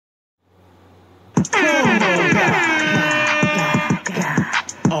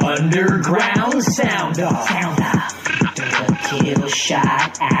Underground sound off. The kill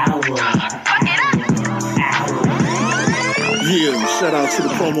shot hour. Yeah, shout out to the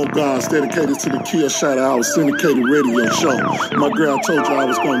PROMOGOD dedicated to the Kill Shot Hour syndicated radio show. My girl told you I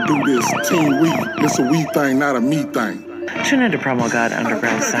was gonna do this. TeamWE. It's a we thing, not a me thing. Tune into PROMOGOD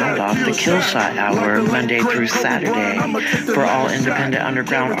Underground Sound Off, the Kill Shot Hour, Monday through Saturday. For all independent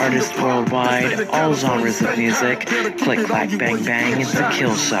underground artists worldwide, all genres of music, click, clack, bang, bang, it's the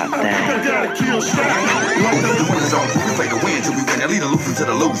Kill Shot thing. Lead the losers to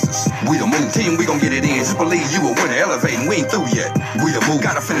the losers. We the move team, we gon' get it in. Just believe you a winner, elevating, we ain't through yet. We the move,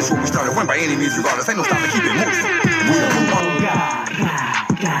 gotta finish what we started. Win by any means regardless, ain't no stop to keep it moving. We the move.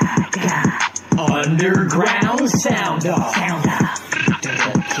 Underground sound off.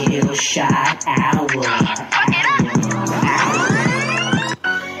 The kill shot hour.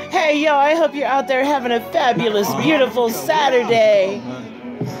 Hey yo, I hope you're out there having a fabulous, beautiful Saturday.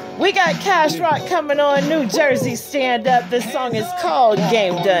 We got Cashrac coming on, New Jersey Stand Up. This song is called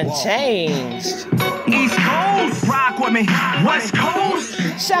Game Done Changed. East Coast, rock with me. West Coast.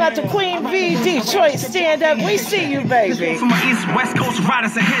 Shout out to Queen V, Detroit Stand Up. We see you, baby. For my East West Coast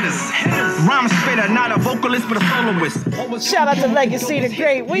riders and hitters. Rhyme spitter, not a vocalist, but a soloist. Shout out to Legacy the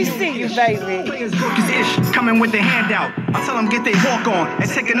Great. We see you, baby. Coming with the handout. I tell them get they walk on and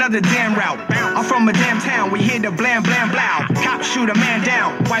take another damn route. I'm from a damn town. We hear the blam, blam, blow. Cop shoot a man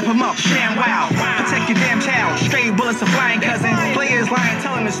down. Wipe him up. Sham wow. Protect your damn child. Straight bullets are flying, cousin. Players lying,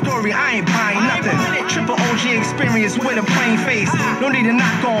 telling the story. I ain't buying nothing. Triple OG experience with a plain face. No need to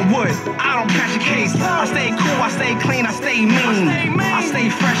knock on wood. I don't catch a case. I stay cool, I stay clean, I stay mean. I stay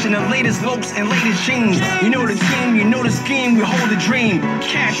fresh in the latest lopes and latest jeans. You know the team, you know the scheme, we hold the dream.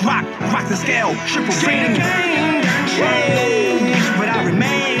 Cash rock, rock the scale, triple beam. The game done changed, but I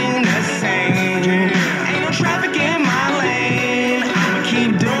remain the same. Ain't no traffic in my lane. I'ma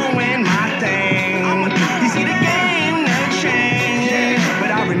keep doing my thing. You see the game done changed, but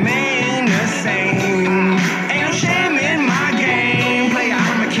I remain the same. Ain't no shame in my game. Play,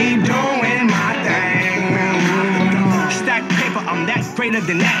 I'ma keep doing my thing. Stack paper, I'm that greater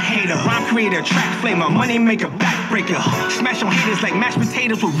than that hater. Rhyme creator, track flamer, money maker, backbreaker. Smash on haters like mashed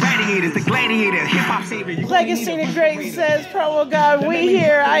potatoes with radiators. The gladiator, hip hop savior. Legacy the Great says, PROMOGOD, we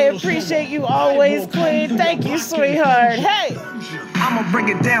here. I appreciate you always, Queen. Thank you, sweetheart. Hey! I'ma bring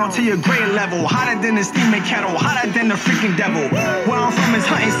it down to your grade level. Hotter than the steaming kettle, hotter than the freaking devil. Where I'm from is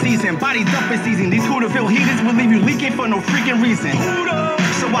hunting season, body dumping season. These Hooterville heaters will leave you leaking for no freaking reason.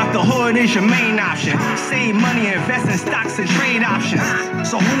 So out the hood is your main option. Save money, invest in stocks and trade options.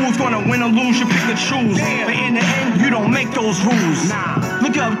 So who's gonna win or lose, you pick and choose. But in the end, you don't make those rules.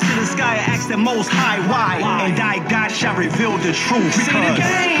 Look up to the sky and ask the most high why. And God shall reveal the truth. See the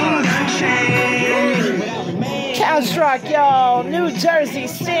game done changed. Cashrac, y'all. New Jersey,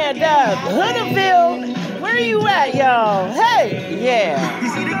 stand up. Hooterville, where you at, y'all? Hey, yeah. You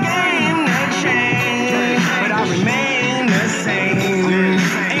see the game done changed, but I remain the same.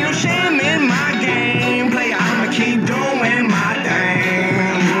 Ain't no shame in my game. Play, I'ma keep doing my thing.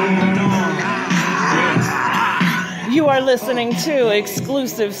 You are listening to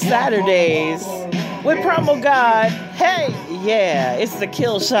Exclusive Saturdays with PROMOGOD. Hey, yeah, it's the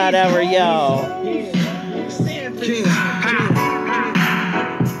Kill Shot Hour, y'all.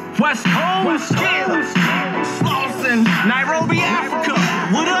 West Coast, Slauson, Nairobi, Africa.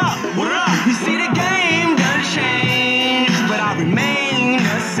 What up? What up? You see the game done changed, but I remain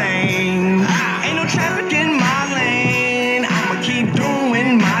the same. Ain't no traffic in my lane. I'ma keep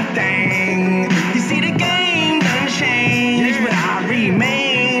doing my thing. You see the game done changed, but I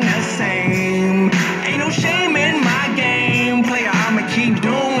remain the same. Ain't no shame in my game. Player, I'ma keep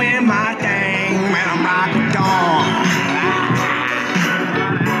doing my thing. Man, I'm rockin' dawn.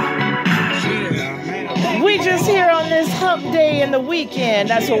 We just here on this hump day in the weekend.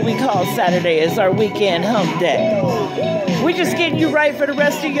 That's what we call Saturday, is our weekend hump day. We just getting you right for the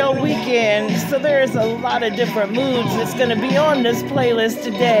rest of your weekend. So there's a lot of different moods that's going to be on this playlist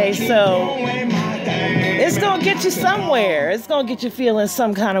today. So it's going to get you somewhere. It's going to get you feeling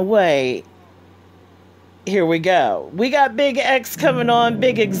some kind of way. Here we go. We got Big X coming on,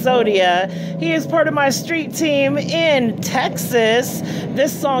 Big Xodia. He is part of my street team in Texas.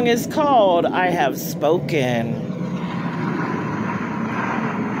 This song is called I Have Spoken.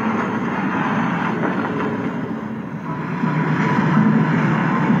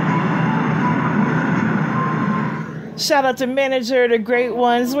 Shout out to Manager, the great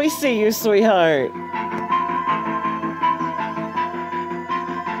ones. We see you, sweetheart.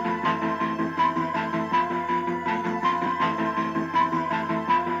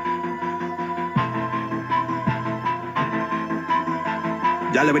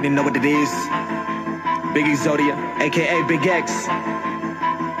 Y'all already know what it is. Big Xodia, aka Big X.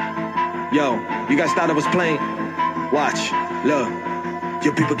 Yo, you guys thought I was playing? Watch, look.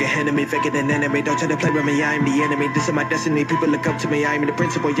 Your people get handed me, faking an enemy. Don't try to play with me, I am the enemy. This is my destiny, people look up to me. I am the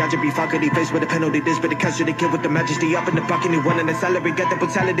principal, y'all just be fucking. Faced with a penalty, this but the country they kill with the majesty. Up in the pocket, you wanting the salary. Got the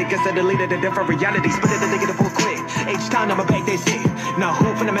brutality, guess that the leader, the different reality. Spit it, the nigga, the full quick. Each time I'm a bag, they see. Now who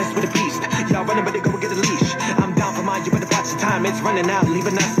finna mess with the beast? Y'all running, but they go get a leash. I'm down for mine, you better watch the time. It's running out,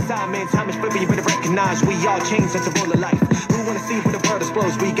 leaving us aside, man. Time is flipping, you better recognize. We all change, that's a rule of life. Who wanna see where the world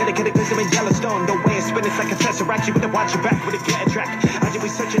explodes? We gotta get a glistening in Yellowstone. The way it's spinning, it's like a Cashrac. You better watch your back with a get track. I just be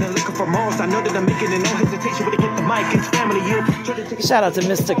searching and looking for more. I know that I'm making it, no hesitation when I get the mic. It's family, you. Shout out to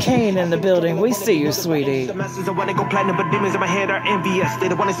Mr. Kane in the building. We see you, sweetie. The masters I wanna go platinum, but demons in my head are envious. They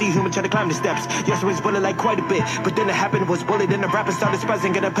don't wanna see human try to climb the steps. Yes, it was bullet like quite a bit, but then it happened was bullied and the rapper started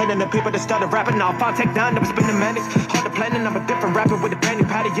spazzing. Get a pen and the paper that started rapping. Now I'll take down, I'm spinning madness. Hard to plan and I'm a different rapper with a brand new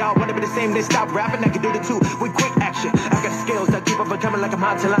patty. Y'all wanna be the same, they stop rapping. I can do the two with quick action. I got the skills that keep up and coming like a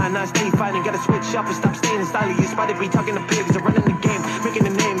mountain lion. I stay fighting, gotta switch up and stop staying in style. You spotted me talking to pigs and running the game, making a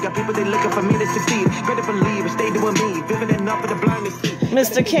name. Got people they looking for me to succeed. Better believe and stay doing me, vivid enough for the blindness.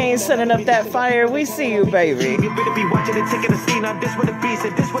 Mr. Kane sending up that fire. We see you, baby. You better be watching and taking a scene. Now this what it be,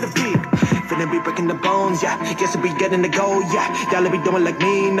 said this what it be. Finna be breaking the bones, yeah. Guess we getting the goal, yeah. Y'all be doing like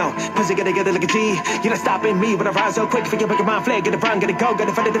me, no. Pussy get together like a G. You're not stopping me, but I rise so quick. Forget my flag, get it wrong, get it go,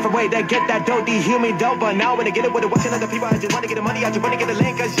 gotta find a different way. That get that dope, dehuman dope. But now when I get it with it, watching other people, I just wanna get the money, I just wanna get the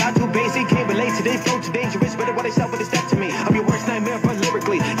link. Cause y'all too basic, can't relate to this, flow too dangerous. Better what I self with a step to me. I'm your worst nightmare, but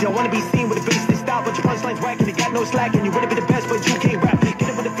lyrically. Y'all wanna be seen with a bass style, but your punchlines whack and you got no slack. And you wanna be the best, but you can't rap. Get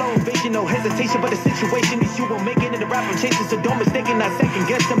it with the flow invasion, no hesitation. But the situation is you won't make it in the rap. I'm chasing, so don't mistake it, not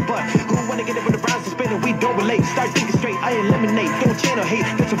second guess them. But who wanna get it with the rhymes and spinning? We don't relate. Start thinking straight, I eliminate. Don't channel hate,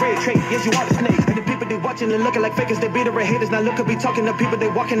 that's a rare trait. Yes, you are the snake. And the people they watching and looking like fakers, they be the red haters. Now look at me talking to people, they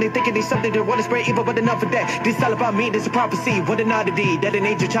walking, they thinking they something, they wanna spread evil, but enough of that. This all about me, this a prophecy. What an oddity, that an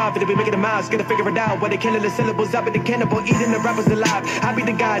angel child, for they be making a mouse, gotta figure it out. What they killing the syllables, I be the cannibal, eating the rappers alive. I be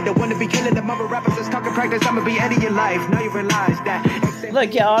the guy that wanna be killing the mother rappers that's talking practice. I'ma be ending your life. Now you realize that.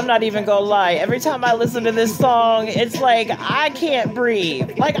 Look, y'all, I'm not even gonna lie. Every time I listen to this song, it's like I can't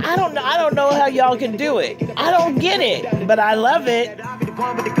breathe. Like I don't know how y'all can do it. I don't get it, but I love it.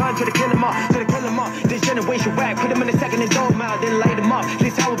 One with the gun to kill him off, to kill him off. This generation whack, put him in a second and don't mouth, then light him off.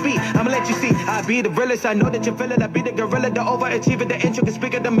 This how it be, I'ma let you see. I be the realest, I know that you feel it. I be the gorilla, the overachiever, the intricate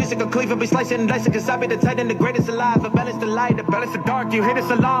speaker, the musical cleaver. Be slicing and dicing, cause I be the titan, the greatest alive. I balance the light, I balance the dark. You hear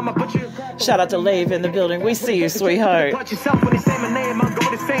this alarm, I put you. Shout out to Lave in the building. We see you, sweetheart. Watch yourself when they say my name, I'm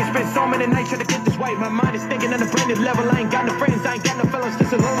going the same. Spend so many nights trying to get this white. My mind is thinking on a brand new level. I ain't got no friends, I ain't got no fellows.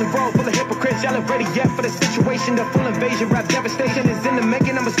 This a lonely road full of hypocrites. Y'all ain't ready yet for the situation. The full invasion, rap devastation is in the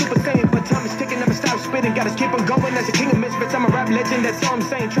making. I'm a super saiyan, but time is ticking. Never stop spitting, gotta keep on going. As a king of misfits, I'm a rap legend. That's all I'm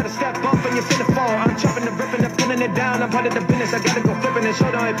saying. Try to step up and you're finna fall. I'm chopping and ripping, I'm putting it down. I'm part of the business. I gotta go flipping and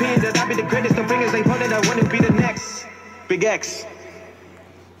show my opinion that I be the greatest. The fingers they pointed, I wanna be the next Big X.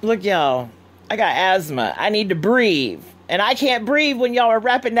 Look, y'all, I got asthma. I need to breathe. And I can't breathe when y'all are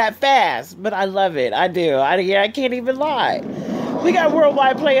rapping that fast. But I love it. I do. I can't even lie. We got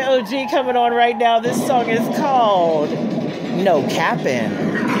Worldwide Playa OG coming on right now. This song is called No Cappin'.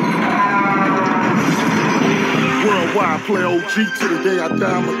 Worldwide Playa OG to the day I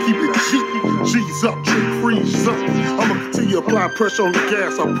die, I'ma keep it cheap. G's up, drink freeze up. I'ma continue to apply pressure on the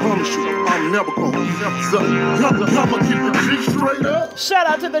gas, I promise you. I'm never gonna ease up. I'ma keep it G straight up. Shout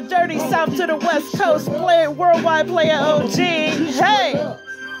out to the dirty south to the west coast. Worldwide Playa OG. Hey!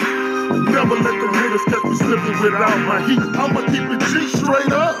 Never let the niggas catch me slipping without my heat. I'ma keep it G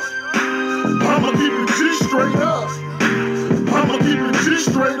straight up. I'ma keep it G straight up. I'ma keep it G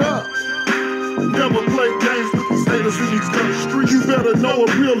straight up. Never play games with these haters in these country streets. You better know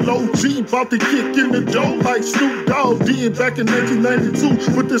a real OG about to kick in the dough like Snoop Dogg did back in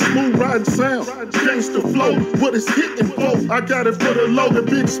 1992 with this smooth riding sound. Gangsta flow, what is hitting for? I got it for the low, the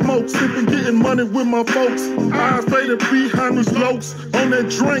big smoke, sipping, getting money with my folks. Eyes faded behind these lokes on that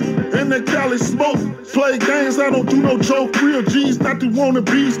drink and that Cali smoke. Play games, I don't do no joke. Real G's, not the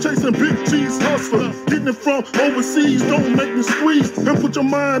wannabes, chasing big G's hustler. Getting it from overseas, don't make me squeeze and put your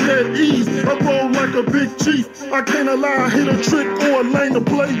mind at ease. I roll like a big chief. I can't allow a hit a trick or a lane to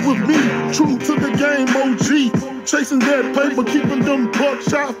play with me. True to the game, OG. Chasing that paper, keeping them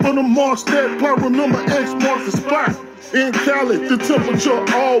buckshot for the marks that plot. Remember X marks the spot. In Cali, the temperature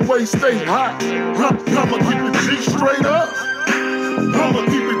always stay hot. I'ma keep it G straight up. I'ma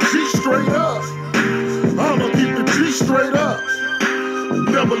keep it G straight up. I'ma keep it G straight up.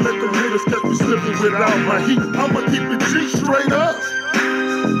 Never let the niggas catch me slipping without my heat. I'ma keep it G straight up.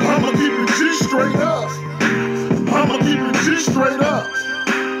 I'ma keep it G straight up. I'ma keep it G straight up.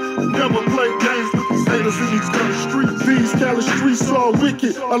 Never play games with these haters in these gutter streets. These Cali streets are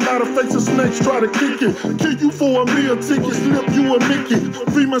wicked. A lot of fakes and snakes try to kick it. Kill you for a meal ticket, slip you a Mickey.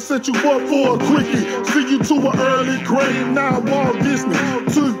 Freeman set you up for a quickie. See you to an early grave, now Walt Disney.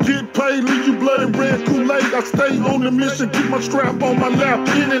 To get paid, leave you bloody red Kool-Aid. I stay on the mission, keep my strap on my lap.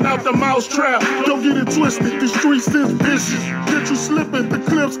 In and out the mouse trap, don't get it twisted. The streets is vicious. Get you slipping, the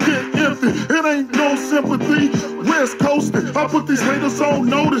clips get empty. It ain't no sympathy. West coasting, I put these haters on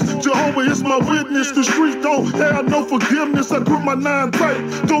notice. Jehovah is my witness. The streets don't have no forgiveness. I grip my 9 tight.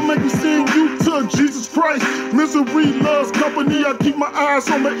 Don't make me sing you to Jesus Christ. Misery loves company. I keep my eyes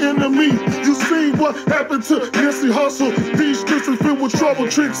on my enemy. You see what happened to Nipsey Hussle? These streets are filled with trouble,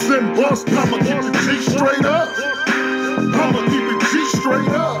 tricks, and busts. I'ma keep the G straight up. I'ma keep it G straight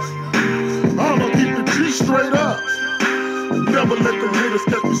up. I'ma keep it G straight up. Never let the haters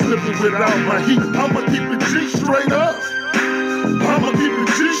catch me slipping without my heat. I'ma keep it G straight up. I'ma keep it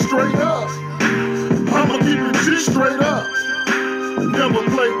G straight up. I'ma keep it G straight up. Never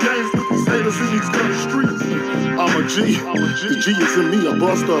play games with these haters in these gutter streets. I'm a G. The G is in me. A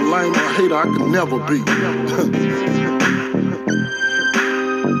buster, a lame, a hater I can never be.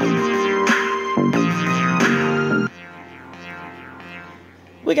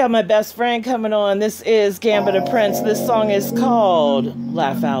 We got my best friend coming on. This is Gamba daPrince. This song is called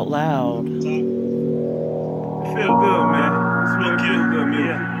Laugh Out Loud. Feel good, man. Smell good,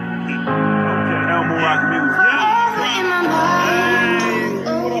 man. Okay, album rock music.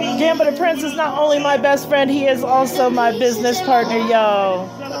 Gamba daPrince is not only my best friend, he is also my business partner, y'all.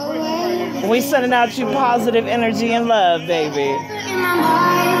 We sending out you positive energy and love, baby.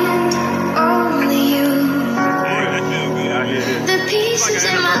 Pieces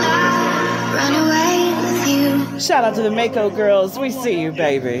in my life run away with you. Shout out to the Mako girls. We see you,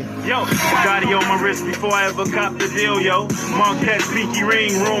 baby. Yo, Gotti on my wrist before I ever cop the deal, yo. Monk catch pinky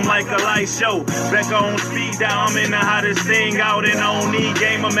ring, room like a light show. Becca on speed dial, I'm in the hottest thing out. And I don't need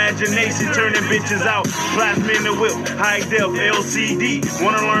game imagination, turning bitches out. Plasma in the whip, high def, LCD.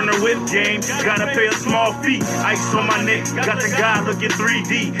 Wanna learn the whip game, gotta pay a small fee. Ice on my neck, got the guy looking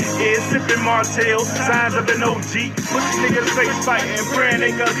 3D. Yeah, sipping Martell, signs of an OG. Push niggas face fighting, praying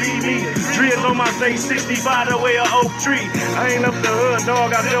they could see me. Drills on my face, 65 the way an oak tree. I ain't up the hood,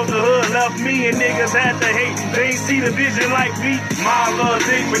 dog, I built the hood. Left me and niggas had to hate. They ain't see the vision like me. My love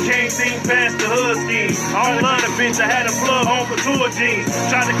dick, but can't think past the hood scheme. I don't love the bitch, I had a plug on for tour jeans.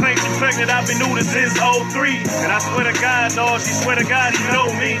 Tried to claim she pregnant, I've been new to since 03. And I swear to God, dog, she swear to God, he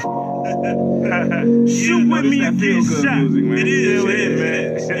know me. Shoot with me if you get shot. Music, it is,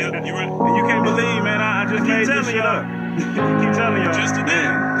 man. Yeah, you're right. And you can't believe, man, I just made this shit up. Keep telling y'all. Just today.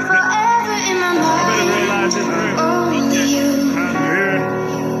 Forever in my mind, only you.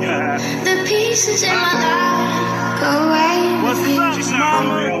 The pieces in my life go away with you.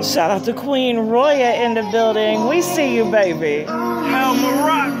 Mama? Shout out to Queen Roya in the building. We see you, baby.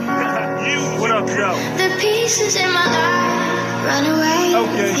 What up, yo? The pieces in my life run away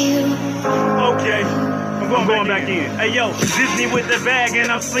with you. Okay. I'm going back in. Hey, yo, Disney with the bag and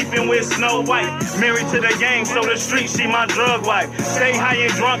I'm sleeping with Snow White. Married to the gang, so the street, she my drug wife. Stay high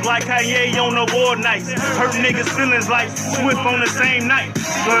and drunk like Kanye on the war nights. Hurt niggas' feelings like Swift on the same night.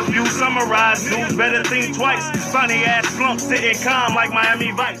 Plus you summarize, do better think twice. Funny ass slump sitting calm like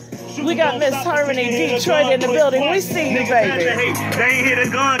Miami Vice. We got Miss Harmony Detroit in the building. We see you, baby. They ain't hit a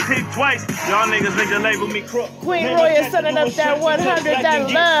gun, kick twice. Y'all niggas make the label me crook. Queen Roya sending up that 100, that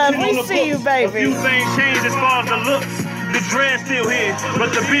love. We see you, A baby. few things changed as far as the looks. The dread still here,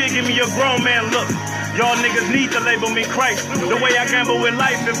 but the beard give me a grown man look. Y'all niggas need to label me Christ. The way I gamble with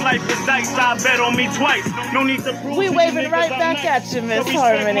life, if life is dice, I bet on me twice. No need to prove. We waving right back at you, Miss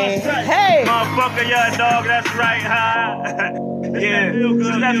Harmony. Hey! Motherfucker, yeah, dog, that's right, huh? Yeah,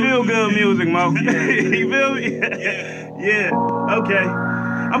 it's that feel good music, Mo. You feel me? Yeah, okay.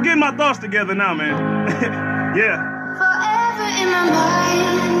 I'm getting my thoughts together now, man. Yeah. Forever in my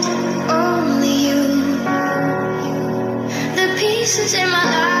mind, only you. The pieces in my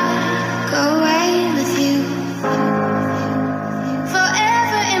life go away with you.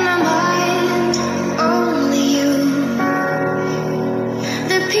 Forever in my mind, only you.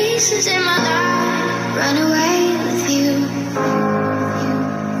 The pieces in my life run away with you.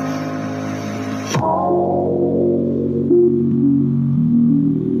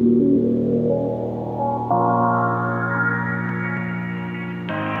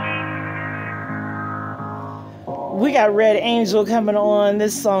 We got Red Angel coming on.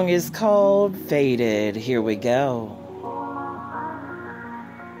 This song is called Faded. Here we go.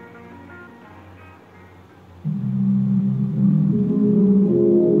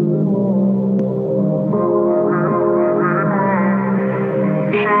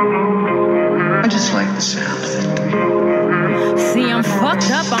 Shine just like the sound of it. See, I'm fucked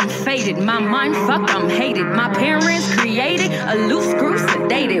up, I'm faded. My mind fucked, I'm hated. My parents created a loose screw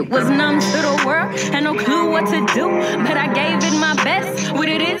sedated. Was numb to the world, had no clue what to do. But I gave it my best. What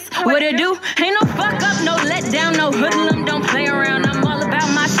it is, what it do. Ain't no fuck up, no let down, no hoodlum. Don't play around, I'm all about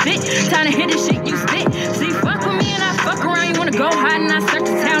my shit. Time to hit the shit you spit. See, fuck with me and I fuck around. You wanna go hide and I search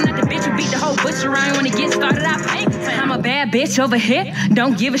the town. Not the bitch who beat the whole bush around. You wanna get started, I pay. I'm a bad bitch over here.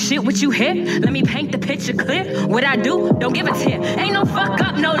 Don't give a shit what you hear. Let me paint the picture clear. What I do, don't give a tip. Ain't no fuck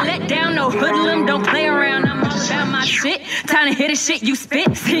up, no let down, no hoodlum. Don't play around, I'm all about my shit. Time to hit the shit you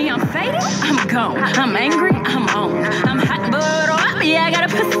spit. See, I'm faded, I'm gone. I'm angry, I'm on. I'm hot, but oh, yeah, I got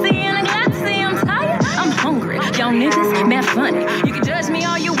a pussy and a glass. See, I'm tired, I'm hungry. Y'all niggas, man, funny. You can judge me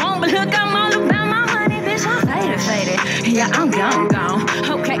all you want, but look, I'm all about my money, bitch. I'm faded. Yeah, I'm gone.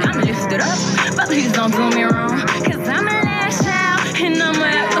 Okay, I'm lifted up, but please don't do me wrong. Cause I'm a lash out, and I'ma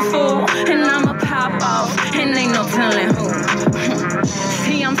act a fool, and I'ma pop off, and ain't no telling who.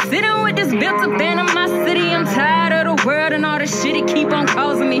 See, I'm sitting with this built up band in my city. I'm tired of the world and all the shit it keep on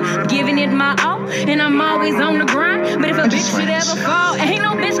causing me. Giving it my all, and I'm always on the grind. But if a bitch should ever fall, ain't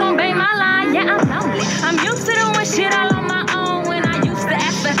no bitch gon' bang my line. Yeah, I'm lonely. I'm used to doing shit all on my own. When I used to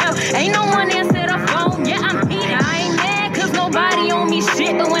ask for help, ain't no one answer the phone. Yeah, I'm heated. I ain't mad cause nobody on me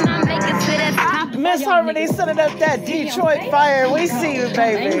shit. But when I make it to that top, Miss Harmony sending up that Detroit fire. We see you,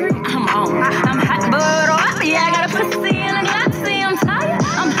 baby. I'm on. I'm hot, but oh, yeah, I got a pussy and a glass. See, I'm tired.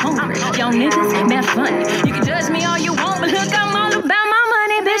 I'm hungry. Y'all niggas, man, funny. You can judge me all you want, but look, I'm all about my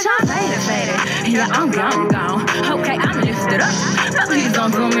money, bitch. I'm faded. Yeah, I'm gone. Okay, I'm lifted up, but please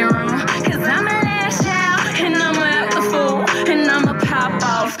don't do me wrong. Cause I'm a lash out, and I'ma act a fool, and I'ma pop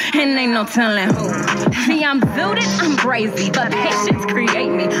off, and ain't no telling who. See, I'm zooted, I'm brazy, but patience create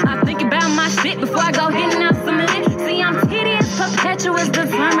me. I think about my shit before I go hitting out some lit. See, I'm tedious, perpetuous,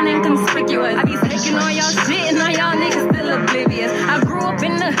 determined, and conspicuous. I be taking all y'all shit, and all y'all niggas still oblivious. I grew up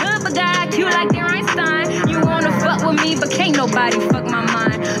in the hood, but got IQ like they're Einstein. You wanna fuck with me, but can't nobody fuck my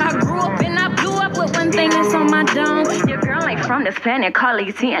mind. I grew up and I blew up with one thing that's on my dome. Your girl ain't from this planet, call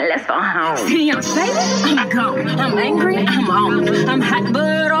ET and let's go home. See, I'm faded, I'm gone. I'm angry, I'm on. I'm hot,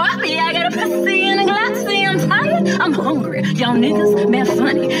 but oh, yeah, I got a pussy and a glass. See, I'm tired, I'm hungry. Y'all niggas, man,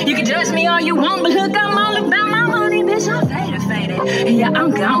 funny. You can judge me all you want, but look, I'm all about my money, bitch. I'm faded. Yeah,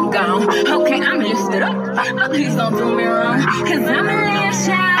 I'm gone. Okay, I'm lifted up, but please don't do me wrong. Cause I'm a lash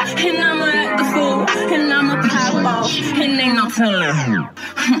out, and I'ma act the fool, and I'ma pop off, and ain't no telling.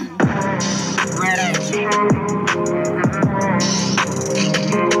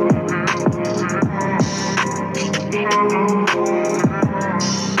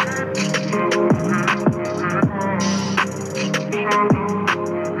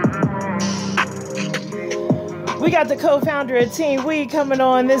 We got the co-founder of TeamWE coming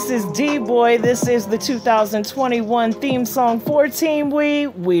on. This is D-Boi. This is the 2021 theme song for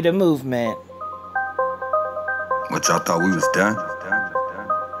TeamWE, We the Movement. What, y'all thought we was done?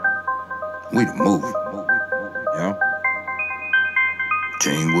 We the movement. Yeah?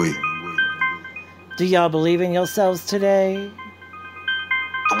 TeamWE. Do y'all believe in yourselves today?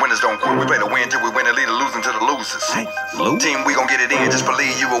 The winners don't quit, we play to win till we win and lead the losing to the losers. Team, we gon' get it in, just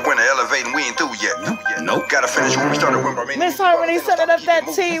believe you a winner, elevating, we ain't through yet. Nope. Gotta finish when we started winning. Miss Harmony sending up that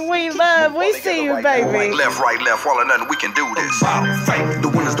TeamWE love. We see you, baby. Left, right, all or nothing, we can do this.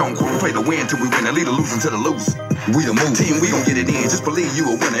 The winners don't quit, we play to win till we win and lead the losing to the losers. We the move. Team, we gon' get it in, just believe you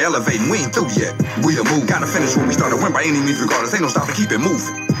a winner, elevating, we ain't through yet. We the move. Gotta finish when we started winning by any means regardless, ain't no stop to keep it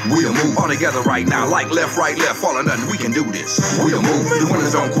moving. We the move. All together right now, like left, right, all or nothing, we can do this. We the move. The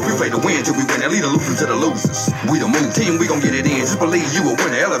winners don't quit, we play to win till we win and lead the losing to the losers. We the move. Team, we gon' get it in, just believe you a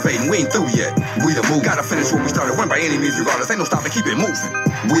winner, elevating, we ain't through yet. We the move. Gotta finish when we started winning by any means regardless, ain't no stop to keep it moving.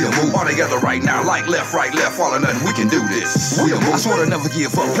 We the move. All together right now, like left, right, all or nothing, we can do this. We the move. I swear to never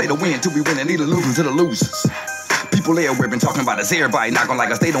give up, play to win till we win and lead the losing to the losers. People everywhere been talking about us, everybody not gonna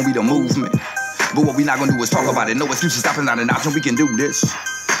like us, they don't be the movement. But what we not gonna do is talk about it, no excuses, stopping not an option, we can do this.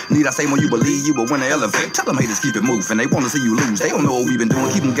 Needisaymore, you believe you will win and elevate. Tell them haters keep it moving, they wanna see you lose. They don't know what we've been doing,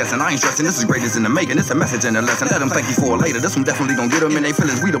 keep them guessing. I ain't stressing, this is greatness in the making. It's a message and a lesson, let them thank you for it later. This one definitely gonna get them in they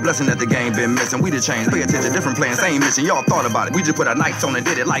feelings. We the blessing that the game been missing. We the change, pay attention, different plans, same mission. Y'all thought about it, we just put our nights on and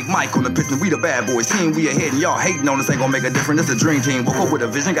did it like Mike on the piston. We the bad boys, team, we ahead, and y'all hating on us ain't gonna make a difference. It's a dream team, woke up with a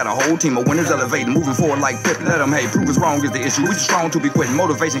vision, got a whole team of winners elevating, moving forward like Pippin. Let them hate, prove us wrong is the issue. We too strong to be quitting,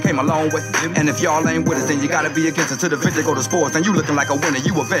 motivation came a long way. And if y'all ain't with us, then you gotta be against us. To the victor, go to sports, and you looking like a winner,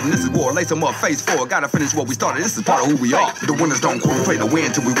 you a vet. spreading. This is war, lace them up, face forward. Gotta finish what we started. This is part of who we are. The winners don't quit, we play to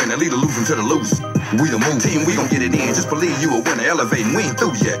win till we win. The leader losing to the lose. We the move. Team, we gon' get it in. Just believe you a winner, elevating. We ain't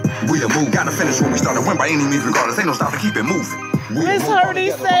through yet. We the move. Gotta finish what we started. Win by any means, regardless. Ain't no stop to keep it moving. Miss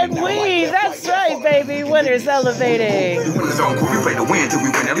Hardy said we. That's right, baby. Winners elevating. The winners don't quit, we play to win till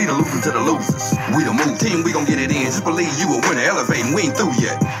we win. The leader losing to the losers. We the move. Team, we gon' get it in. Just believe you a winner, elevating. We ain't through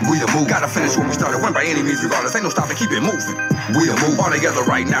yet. We the move. Gotta finish what we started. Win by any means, regardless. Ain't no stop to keep it moving. We the move. All together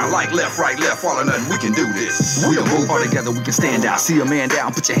right now, like left, right, left, all or nothing. We can do this. We the move. All together, we can stand out. See a man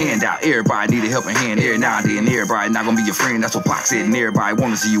down, put your hand out. Everybody need a helping hand. Every now and then, everybody not gonna be your friend. That's what Pac said, and everybody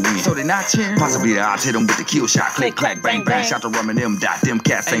wanna see you win. So they not cheering. Possibly the odds hit them with the kill shot. Click, clack, bang, bang. Shout to Rum and them dot. Them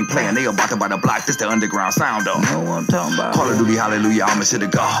cats ain't playing. They about to buy the block. This the underground sound, though. Know what I'm talking about? Call of Duty, hallelujah. I'm a shit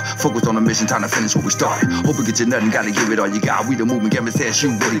of God. Focused on the mission, time to finish what we started. Hope we get you nothing. Gotta give it all you got. We the movement. Gambit said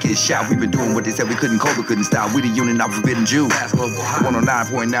shoot, really get shot. We been doing what they said we couldn't cope, we couldn't stop. We the unit, not forbidden Jews.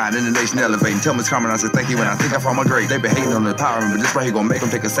 109.9 in the nation elevating. Tell me it's coming. I said thank you when I think I found my grade. They been hating on the power, but this right here gonna make them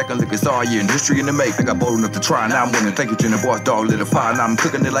take a second look. It's all year in history in the make. I got bold enough to try. Now I'm winning. Thank you to the boss dog, lit a fire. Now I'm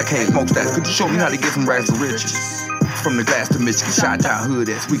cooking it like hey, smokestacks. Could you show me how to get from rags to riches? From the glass to Michigan, Chi-Town hood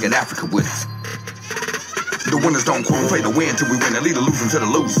ass. We got Africa with us. The winners don't quit, we play to win till we win. The leader losing to the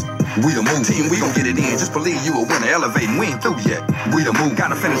lose. We the move. Team, we gon' get it in. Just believe you a winner, elevating. We ain't through yet. We the move.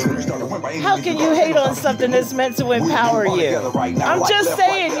 Gotta finish when we start to win by any. How can you hate on something that's meant to empower you? I'm just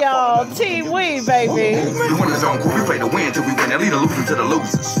saying, y'all. TeamWE, baby. The winners don't quit, we play to win till we win. The leader losing to the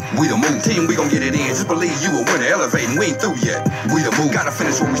losers. We the move. Team, we gon' get it in. Just believe you a winner, elevating. We ain't through yet. We the move. Gotta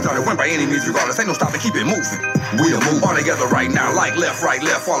finish when we started. Win by any means, regardless. Ain't no stop to keep it moving. We the move. All together right now, like left, right,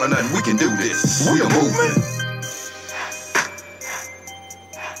 left, all or nothing. We can do this. We the movement.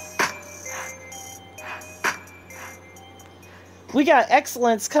 We got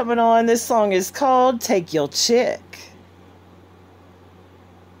Xcellence coming on. This song is called Take Your Chick.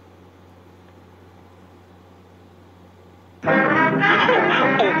 Wow,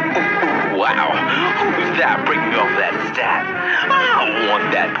 who's that? Bring me off that stat. I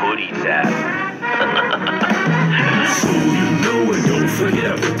want that booty tap. So you know it, don't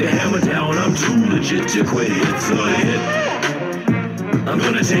forget, I put the hammer down. I'm too legit to quit. It's a hit. I'm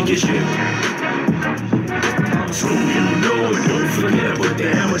gonna take your shit. So you know it, don't forget, I put the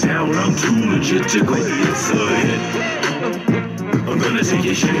hammer down. I'm too legit to quit. It's a hit. I'm gonna take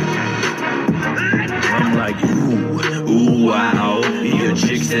your shit. I'm like, ooh, wow. Your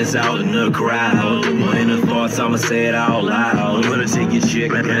chick that's out in the crowd. My inner thoughts, I'ma say it out loud. I'm gonna take your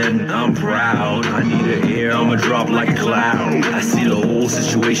chick and I'm proud. I need her here, I'ma drop like a cloud. I see the whole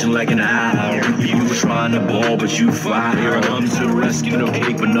situation like an owl. You were trying to ball, but you foul. Here I come to rescue, no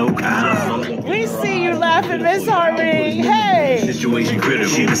cake but no cow. We see you laughing, Miss Hardy. Hey! Situation critical.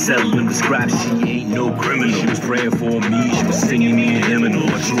 She was settling the scraps, she ain't no criminal. She was praying for me, she was singing me a hymnal.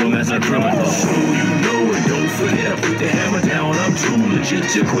 I drew him as a criminal. So you know it, don't forget, I put the hammer down. I'm too legit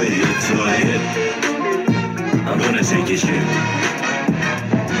to quit. It's a hit. I'm gonna take your shit.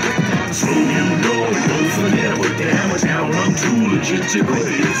 So you know it, don't forget, I put the hammer down. I'm too legit to quit.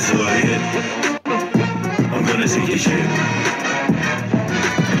 It's a hit. I'm gonna take your shit.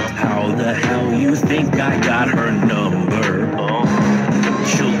 How the hell you think I got her number?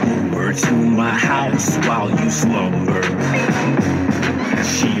 She'll Uber to my house while you slumber.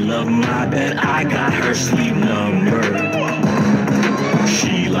 She loved my bed, I got her sleep number.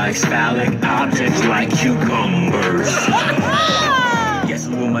 She likes phallic objects like cucumbers. Yes,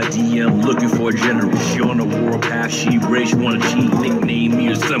 I'm on my DM looking for a general. She on the warpath, she rich, wanna cheat, nickname me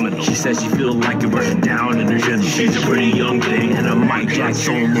or Seminole. She says she feel like you're rushing down in her general. She's a pretty young thing and I might jack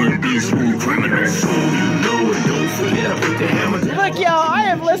someone, be a smooth criminal. So you know it, don't forget, I put the hammer down. Look, y'all, I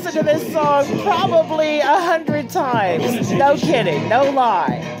have listened to this song probably 100 times. No kidding, no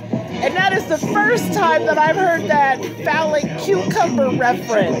lie. And that is the first time that I've heard that phallic cucumber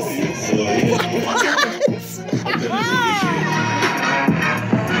reference.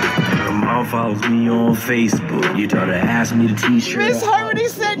 Mom follows me on Facebook. Your daughter asked me to teach her. Miss Harmony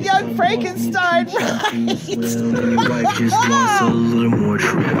said Young Frankenstein, right? Your wife just wants a little more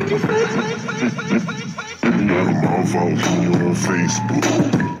trip. Mom follows me on Facebook.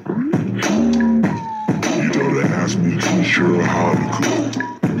 Your daughter asked me to teach her how to cook.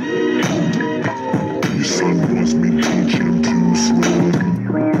 Your son wants me to teach him to swim.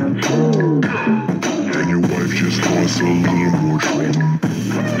 And your wife just wants a little more trim.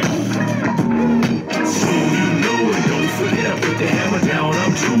 So you know it, don't forget, I put the hammer down.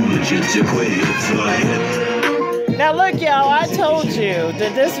 I'm too legit to quit. It's a hit. Now Now look, y'all, I told you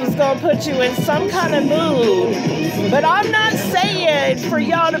that this was going to put you in some kind of mood. But I'm not saying for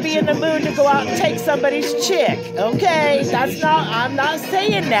y'all to be in the mood to go out and take somebody's chick, okay? I'm not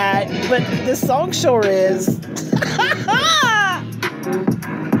saying that, but this song sure is.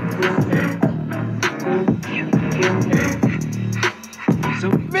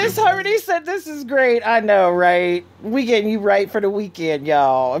 Miss Hardy said this is great. I know, right? We getting you right for the weekend,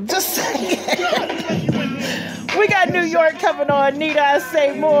 y'all. I'm just saying. We got New York coming on.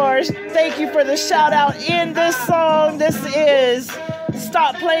 Needisaymore. Thank you for the shout out in this song. This is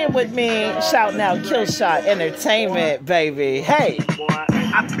Stop Playing With Me. Shouting out Kill Shot Entertainment, baby. Hey.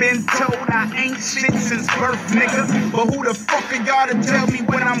 I've been told I ain't shit since birth, nigga. But who the fuck are y'all to tell me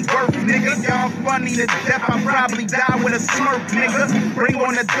when I'm worth, nigga? Y'all funny to death, I probably die with a smirk, nigga. Bring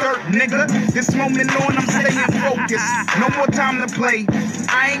on the dirt, nigga. This moment on, I'm staying focused. No more time to play.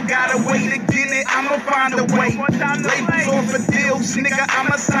 I ain't got a way to get it, I'ma find a way. Labels off of deals, nigga,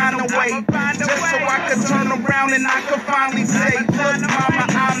 I'ma sign away. Just so I could turn around and I could finally say, look, mama,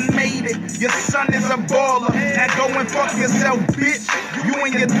 I made it. Your son is a baller. Now go and fuck yourself, bitch. You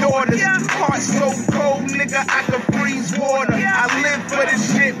and your daughters, heart so cold, nigga, I could freeze water. I live for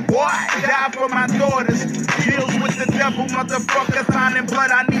this shit, boy, die for my daughters. Deals with the devil, motherfucker, signing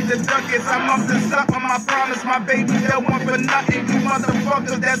blood, I need the ducats. I'm up to something, I promise my baby they'll want for nothing. You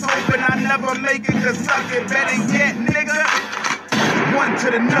motherfuckers that's hoping I never make it, cause suck it, better yet, nigga. One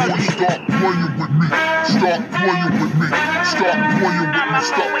to the nugget. Stop playing with me. Stop playing with me. Stop playing with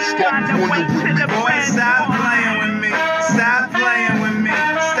me. Stop playing with me. Boy, stop playing with me. Stop playing with me.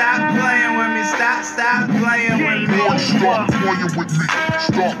 Stop playing with me. Stop playing with me. Boy, stop playing with me.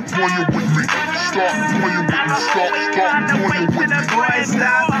 Stop playing with me. Stop playing with me. Stop playing with me. Boy,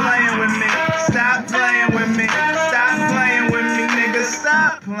 stop playing with me. Stop playing with me. Stop playing with me, nigga.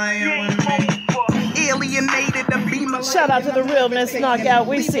 Stop playing with me. Alienated the beam. Shout out to the realness knockout.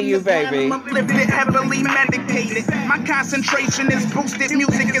 We see you, baby. Lifted, heavily medicated. My concentration is boosted.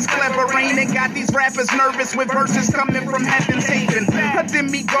 Music is clever. Ain't it got these rappers nervous with verses coming from heaven's haven. Nothing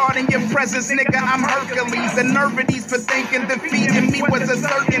me guard in your presence, nigga. I'm Hercules. The nerve of these for thinking defeating me was a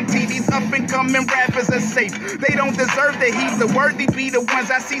certainty. These up and coming rappers are safe. They don't deserve the heat. The worthy be the ones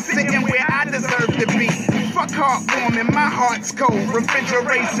I see sitting where I deserve to be. Fuck heartwarming, my heart's cold.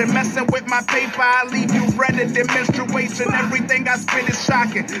 Refrigeration, messing with my paper, I leave you redder than menstruation. Everything I spit is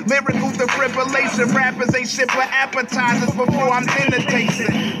shocking. Lyrical defibrillation. Rappers ain't shit but appetizers before I'm dinner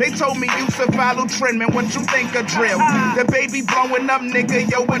tasting. They told me you should follow trend, man. What you think of drill? The baby blowing up,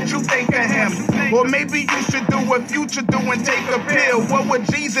 nigga. Yo, what you think of him? Or maybe you should do what Future do and take a pill. What would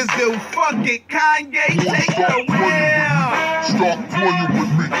Jesus do? Fuck it, Kanye, take the wheel. Stop playing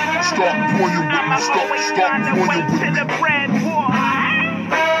with me. Stop playing with me. Stop playing with me.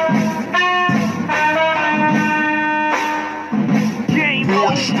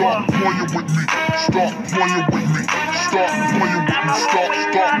 Boy, stop playing with me. Stop playing with me. Stop playing with me. Stop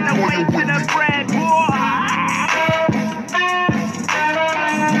playing with me.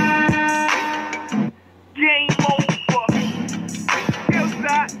 Game over.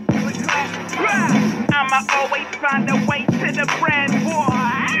 I'ma always find a way to the brand war.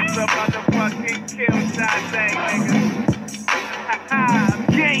 It's a motherfucking kill shot thing, nigga.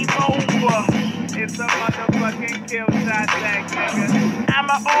 Game over. It's a motherfucking kill shot thing, nigga.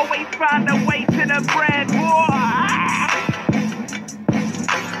 I'ma always find a way to the brand war.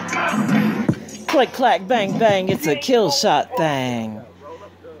 Click, clack, bang, bang. It's a kill shot thing.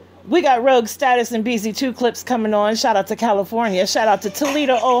 We got Rogue Status and Beezy 2 clips coming on. Shout out to California. Shout out to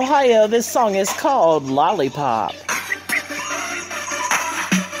Toledo, Ohio. This song is called Lollipop.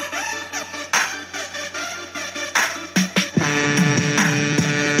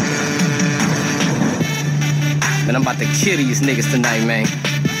 Man, I'm about to kill these niggas tonight, man.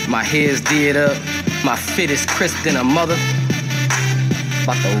 My hair's did up. My fit is crisp than a mother.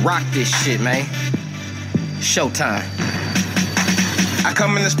 About to rock this shit, man. Showtime. I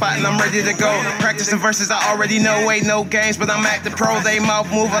come in the spot and I'm ready to go. Practicing verses I already know. Ain't no games, but I'm acting pro. They mouth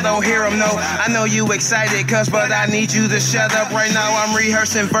move, I don't hear them, no. I know you excited, cuz, but I need you to shut up. Right now I'm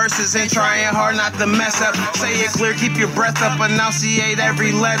rehearsing verses and trying hard not to mess up. Say it clear, keep your breath up, enunciate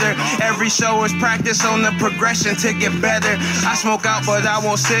every letter. Every show is practice on the progression to get better. I smoke out, but I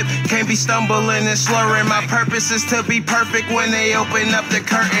won't sip. Can't be stumbling and slurring. My purpose is to be perfect when they open up the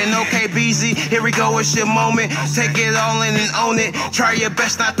curtain. Okay, Beezy, here we go, it's your moment. Take it all in and own it. Try try your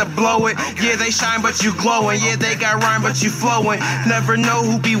best not to blow it. Yeah, they shine, but you glowing. Yeah, they got rhyme, but you flowing. Never know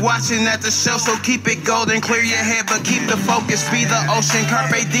who be watching at the show, so keep it golden. Clear your head, but keep the focus. Be the ocean,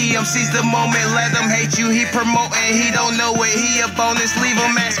 carpe diem. Seize the moment, let them hate you. He promoting, he don't know it. He a bonus, leave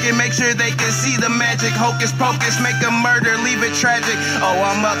him asking. Make sure they can see the magic. Hocus pocus, make a murder, leave it tragic. Oh,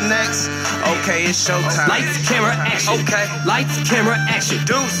 I'm up next. Okay, it's showtime. Lights, camera, action. Okay. Lights, camera, action.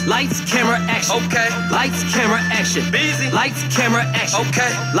 Deuce. Lights, camera, action. Okay. Lights, camera, action. Beezy. Lights, camera, action. Okay.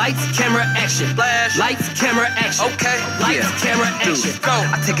 Lights, camera, action. Flash. Lights, camera, action. Okay. Lights, camera, action. Go.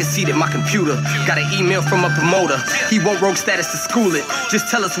 I take a seat at my computer. Got an email from a promoter. He want rogue status to school it. Just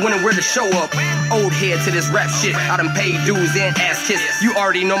tell us when and where to show up. Old head to this rap shit. I done paid dues and ass kiss. You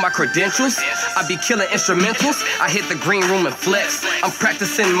already know my credentials. I be killing instrumentals. I hit the green room and flex. I'm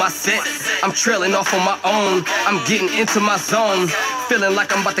practicing my set. I'm trailing off on my own. I'm getting into my zone. Feeling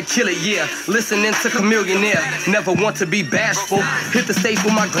like I'm about to kill it, yeah. Listening to Chameleonaire. Never want to be bashful. Hit the stage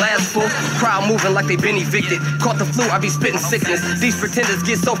with my glass full. Crowd moving like they been evicted. Caught the flu, I be spitting sickness. These pretenders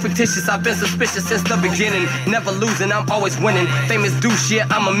get so fictitious. I've been suspicious since the beginning. Never losing, I'm always winning. Famous douche, yeah,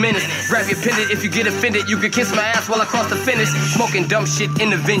 I'm a menace. Grab your pendant if you get offended. You can kiss my ass while I cross the finish. Smoking dumb shit in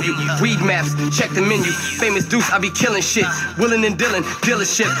the venue. Weed maps, check the menu. Famous douche, I be killing shit. Willin' and Dylan,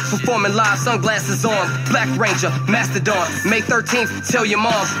 dealership. Performing live, sunglasses on. Black Ranger, Mastodon. May 13th, tell your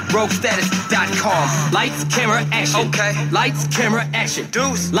mom. RogueStatus.com. Lights, camera, action. Okay. Lights, camera, action.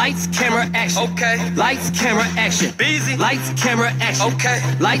 Deuce. Lights, camera, action. Okay. Lights, camera, action. Beezy. Lights, camera, action. Okay.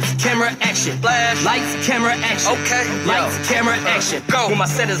 Lights, camera, action. Flash. Lights, camera, action. Okay. Lights, camera, action. Go. When my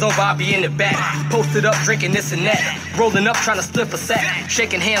set is over, I'll be in the back. Posted up, drinking this and that. Rolling up, trying to slip a sack.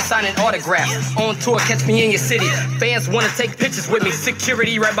 Shaking hands, signing autographs. On tour, catch me in your city. Fans wanna take pictures with me.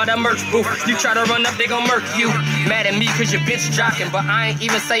 Security right by the merch booth. You try to run up, they gon' murk you. Mad at me cause your bitch jocking, but I ain't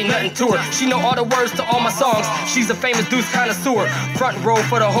even say nothing to her. She know all the words to all my songs. She's a famous Deuce connoisseur. Front row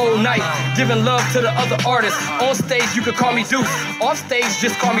for the whole night. Giving love to the other artists. On stage, you can call me Deuce. Off stage,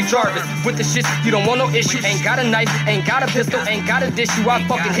 just call me Jarvis. With the shit, you don't want no issue. Ain't got a knife, ain't got a pistol, ain't got a dish you. I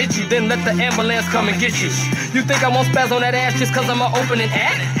fucking hit you, then let the ambulance come and get you. You think I won't spaz on that ass just cause I'm an opening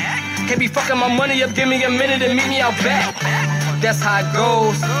act? Can't be fucking my money up, give me a minute and meet me out back. That's how it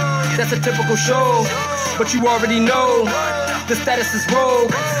goes, that's a typical show. But you already know, the status is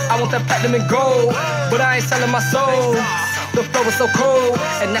rogue. I want that platinum and gold, but I ain't selling my soul. The flow is so cold,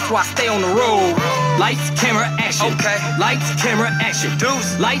 and that's why I stay on the road. Lights, camera, action. Okay. Lights, camera, action.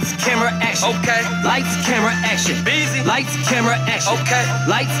 Deuce. Lights, camera, action. Okay. Lights, camera, action. Beezy. Lights, camera, action. Okay.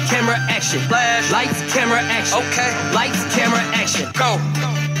 Lights, camera, action. Flash. Lights, camera, action. Okay. Lights, camera, action. Go.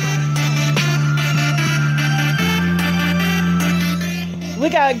 We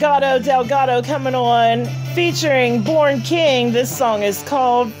got Gato, Delgado coming on, featuring Born King. This song is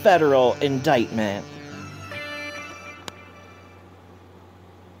called Federal Indictment.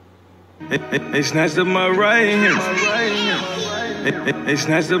 They snatched up my right hand. They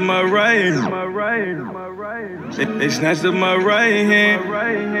snatched up my right hand. They snatched up my right hand.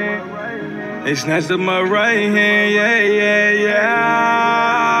 They snatched up my right hand. Yeah, yeah, yeah.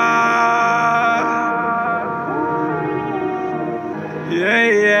 Yeah,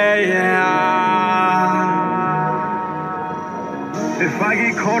 yeah, yeah. If I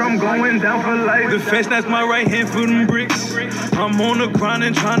get caught, I'm going down for life. The fence, that's my right hand for them bricks. I'm on the grind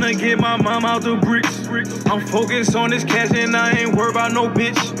and tryna get my mom out the bricks. I'm focused on this cash and I ain't worried about no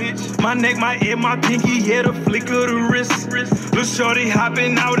bitch. My neck, my ear, my pinky, yeah, the flick of the wrist. Lil' shorty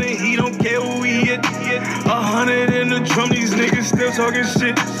hopping out and he don't care who he hit. 100 in the drum, these niggas still talking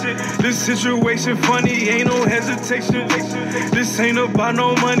shit. This situation funny, ain't no hesitation. This ain't about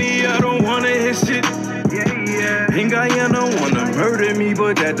no money, I don't wanna hit shit. In Guyana wanna murder me,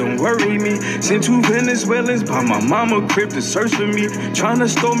 but that don't worry me. Sent 2 Venezuelans by my mama crib to search for me. Tryna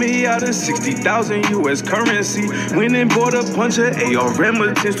store me out of 60,000 US currency. Went and bought a bunch of ARM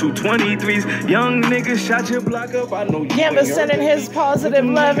attempts, 223s. Young niggas shot your block up, I know you. Gamba sending his positive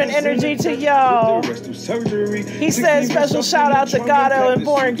love and energy to y'all. He said special shout out to Gato and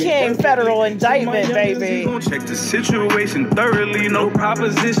Born King, Federal Indictment, baby. Check the situation thoroughly, no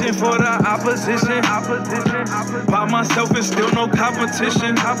proposition for the opposition. By myself and still no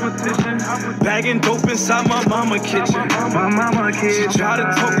competition. Bagging dope inside my mama kitchen. My mama kitchen. She tried to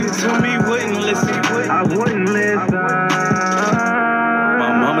talk to me, wouldn't listen. I wouldn't listen. My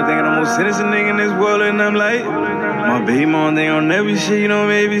mama thinking I'm most innocent nigga in this world, and I'm like, My baby mom, they on every shit, you know,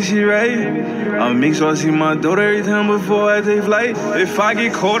 maybe she right. I make sure I see my daughter every time before I take flight. If I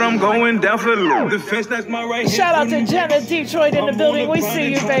get caught, I'm going down for the fence, that's my right hand. Shout out to Jenna Detroit in the building. We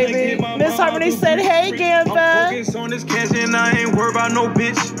see you, baby. Miss Harmony said, hey, Gamba. Focus on this cash and I ain't worried about no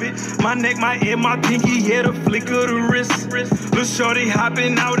bitch. My neck, my ear, my pinky, yeah, the flick of the wrist. Lil' shorty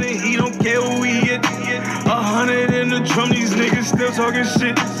hopping out and he don't care who he get. 100 in the drum, these niggas still talking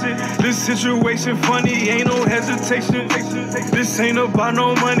shit. This situation funny, ain't no hesitation. This ain't about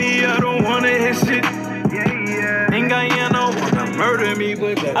no money, I don't wanna hit shit. Ain't got no wanna murder me,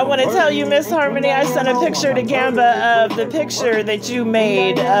 but I want to tell you, Miss Harmony, I sent a picture to Gamba of the picture that you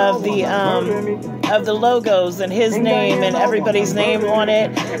made of the logos and his name and everybody's name on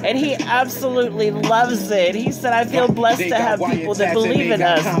it, and he absolutely loves it. He said, I feel blessed to have people that believe in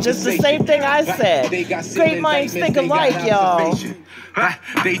us. Just the same thing I said. Great minds think alike, y'all.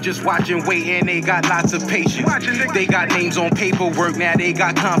 They just watching, waiting, they got lots of patience. They got names on paperwork, now they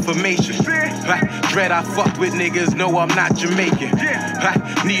got confirmation. Dread, I fucked with niggas, no, I'm not Jamaican.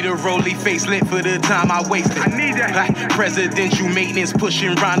 Need a rolly face lit for the time I wasted. Presidential maintenance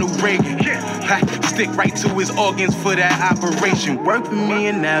pushing Ronald Reagan. Stick right to his organs for that operation. Work for me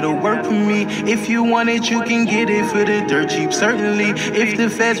and that'll work for me. If you want it, you can get it for the dirt cheap, certainly. If the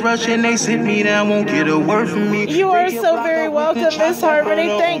feds rush and they sit me down, won't get a word from me. You are so very welcome, Miss Harmony.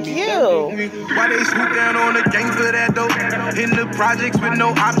 Thank you. Why they swoop down on the gang for that dope? In the projects with no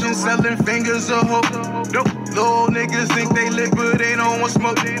options, selling fingers of hope. Dope. Little niggas think they lit, but they don't want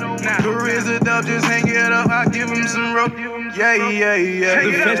smoke. Careers a dub, just hang it up, I give them some rope. Yeah.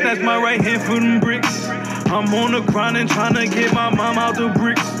 The fence, that's my right hand for them bricks. I'm on the grind and trying to get my mom out the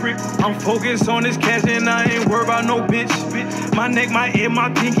bricks. I'm focused on this cash and I ain't worried about no bitch. My neck, my ear, my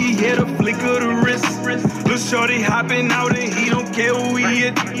pinky, yeah, the flick of the wrist. Lil' shorty hopping out and he don't care who he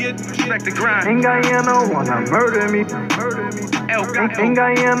hit. Back to grind. Ain't got no wanna murder me. Ain't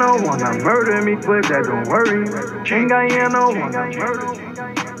got no wanna murder me, but that don't worry. Ain't got no wanna murder me.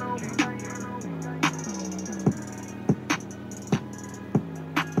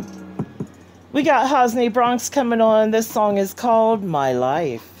 We got Hosny Bronx coming on. This song is called My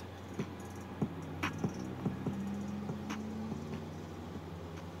Life.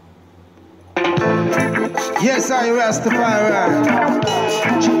 Yes, I Rastafari.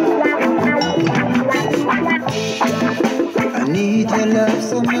 I need your love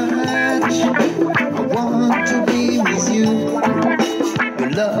so much. I want to be with you. Your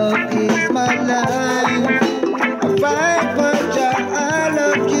love is my life. I fight for joy. I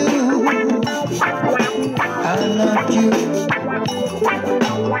love you. I love you.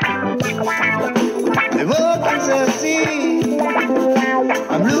 I walk as I see.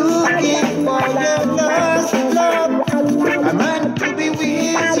 I'm looking for your lost love. I'm ready to be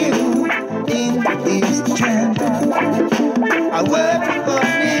with you in this strength. I work for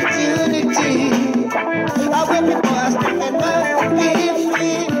unity. I work for us and love being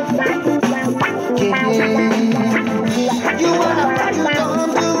free. You wanna fight, you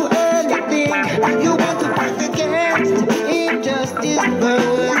don't do anything. You want to fight against injustice, but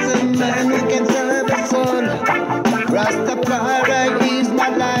as a man who can serve a soul. Rastafari is my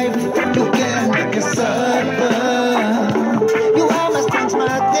life. You can make a servant. You are my strength, my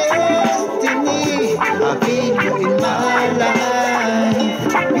destiny. I feel you in my life.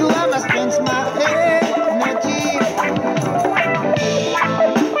 You are my strength, my energy.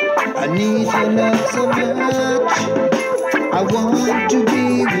 I need your love so much. I want to be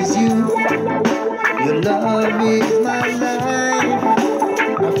with you. Your love is my life.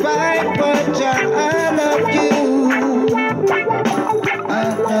 I fight for joy. I love you. I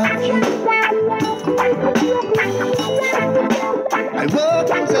love you. I walk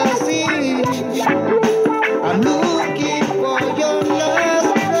as I see. I'm looking for your love.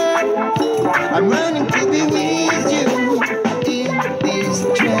 I'm running to be with you in this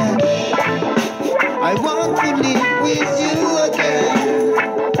trend. I want to live with you again.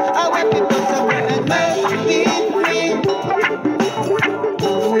 I want people somewhere and make me free.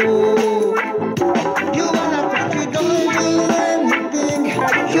 Oh, you wanna fight, you don't do anything.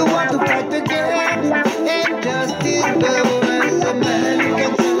 You want to fight again. Injustice, though, as a man you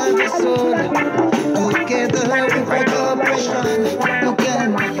can serve a soul. Together we fight oppression. You can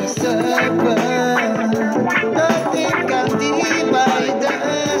make a servant. Nothing can divide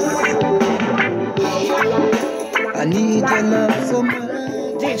us. I need your love so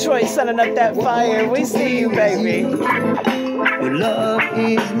much. Detroit sending up that fire. We see you, baby. Your love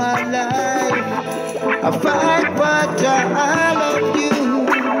is my life. I fight for joy. I love you.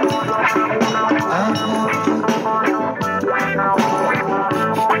 I love you.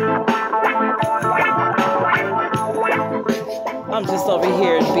 over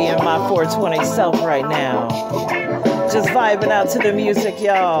here being my 420 self right now. Just vibing out to the music,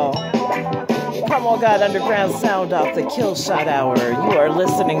 y'all. PROMOGOD Underground Sound off the Kill Shot Hour. You are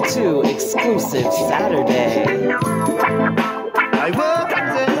listening to Exclusive Saturday. I walk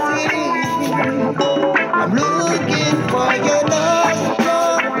the city. I'm looking for your love.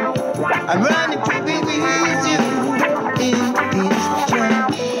 I'm running to be with you in this jam.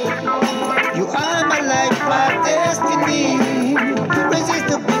 You are my life, my destiny. Resist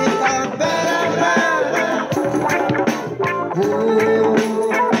the beat of bad.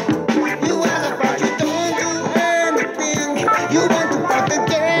 You are about you don't do anything. You want to fuck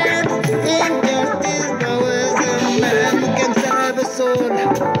again. Injustice, there was a man who can save a soul.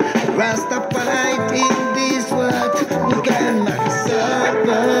 Rastafari in this world, who cannot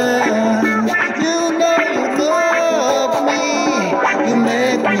suffer. You know you love me. You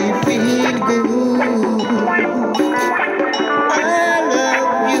make me feel good. I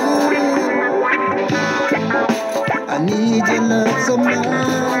love you. I need your love so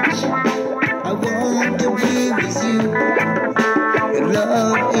much. I want to be with you. Your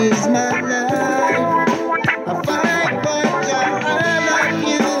love is my life. I fight for you. I love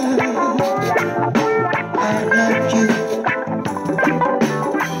you. I love you.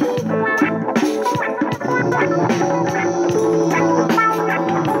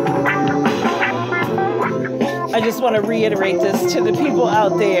 I just want to reiterate this to the people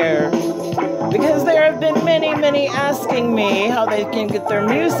out there, because there have been many asking me how they can get their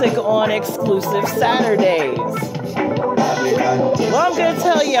music on Exclusive Saturdays. Well, I'm going to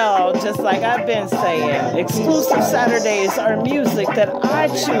tell y'all, just like I've been saying, Exclusive Saturdays are music that I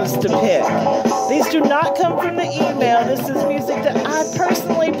choose to pick. These do not come from the email. This is music that I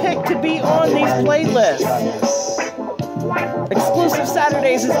personally pick to be on these playlists. Exclusive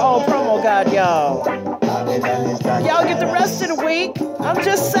Saturdays is all PROMOGOD, y'all. Y'all get the rest of the week. I'm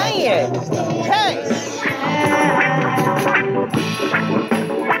just saying. Hey!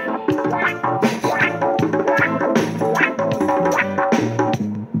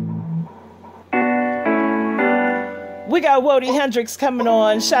 We got Whoadi Hendrix coming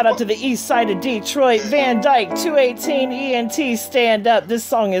on. Shout out to the east side of Detroit. Van Dyke, 218 ENT, stand up. This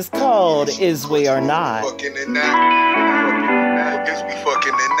song is called Is We or Not. Fucking and not. Is we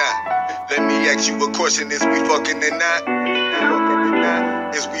fucking and not? Let me ask you a question. Is we fucking and not?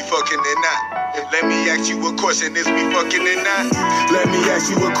 Is we fucking and not? Let me ask you a question, is we fucking or not? Let me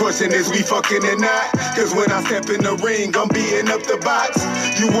ask you a question, is we fucking or not? Cause when I step in the ring, I'm beating up the box.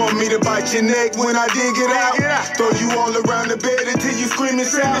 You want me to bite your neck when I dig it out? Throw you all around the bed until you scream and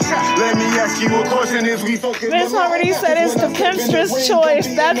shout. Let me ask you a question, is we fucking or not? Miss Harmony said it's the pimpstress choice.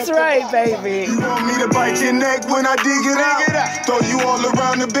 That's right, baby. You want me to bite your neck when I dig it out? Throw you all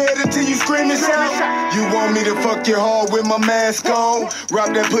around the bed until you scream and shout. You want me to fuck your heart with my mask on?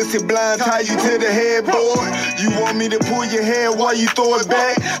 Rock that pussy blind, tie you to the headboard. You want me to pull your hair while you throw it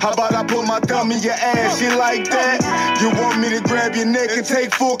back? How about I put my thumb in your ass? You like that? You want me to grab your neck and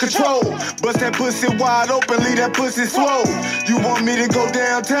take full control? Bust that pussy wide open, leave that pussy swole. You want me to go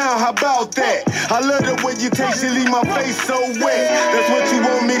downtown? How about that? I love the way you taste it, leave my face so wet. That's what you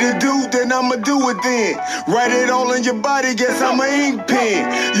want me to do, then I'ma do it then. Write it all in your body, guess I'm an ink pen.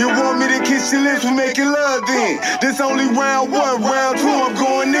 You want me to kiss your lips, we making love then. This only round one, round two, I'm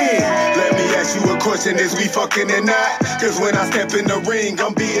going in. Let me ask you a question, is we fucking or not? Cause when I step in the ring,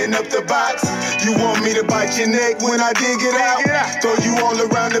 I'm beating up the box. You want me to bite your neck when I dig it out? Throw you all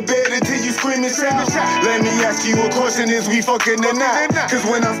around the bed until you scream and shout. Let me ask you a question, is we fucking or not? Cause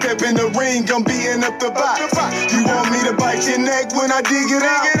when I step in the ring, I'm beating up the box. You want me to bite your neck when I dig it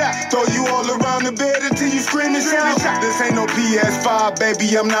out? Throw you all around the bed until you scream and shout. This ain't no PS5,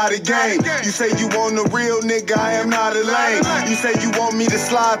 baby, I'm not a game. You say you want a real nigga, I am not a lame. You say you want me to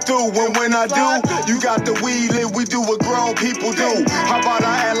slide through, when I do, you got the weed lit, we do what grown people do. How about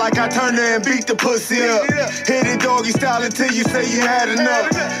I act like I turned her and beat the pussy up? Hit it doggy style until you say you had enough.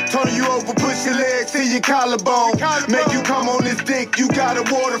 Turn you over, push your legs to your collarbone. Make you come on this dick, you got a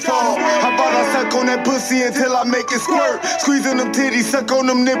waterfall. How about I suck on that pussy until I make it squirt? Squeezing them titties, suck on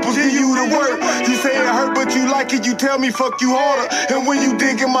them nipples, give you the work. You say it hurt, but you like it, you tell me fuck you harder. And when you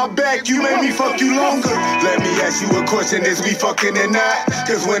dig in my back, you make me fuck you longer. Let me ask you a question, is we fucking or not?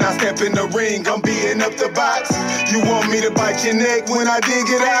 Cause when I step in the ring, I'm beating up the box. You want me to bite your neck when I dig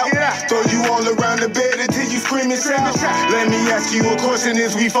it out? Throw you all around the bed until you scream and shout. Let me ask you a question,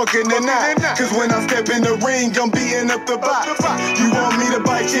 is we fucking or not? Cause when I step in the ring, I'm beating up the box. You want me to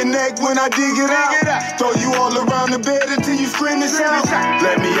bite your neck when I dig it out. Throw you all around the bed until you scream and shout.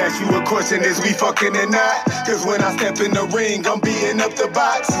 Let me ask you a question, is we fucking or not? Cause when I step in the ring, I'm beating up the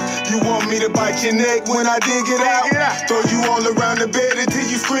box. You want me to bite your neck when I dig it out? Throw you all around the bed until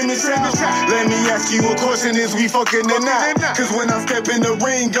you scream and shout. Let me ask you a question, is we fucking or not? Cause when I step in the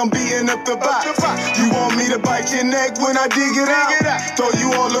ring, I'm beating up the box. You want me to bite your neck when I dig it out? Throw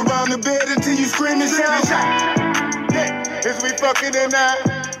you all around the bed until you scream and shout. Is we fucking or not?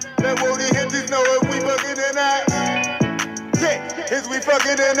 Let Whoadi Hendrix know if we fucking or not. Is we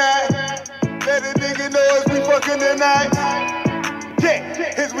fucking or not? Let a nigga know if we fucking or not.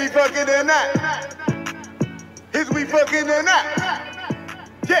 Is we fucking or not? Is we fucking or not?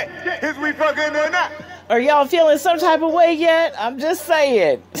 Is we fucking or not? Are y'all feeling some type of way yet? I'm just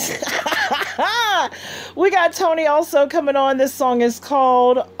saying. We got Tony also coming on. This song is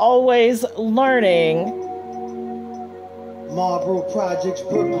called Always Learning. Marlboro Projects,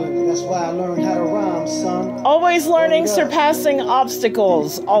 Brooklyn. That's why I learned how to rhyme, son. Always learning, surpassing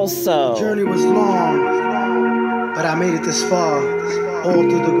obstacles also. The journey was long, but I made it this far. All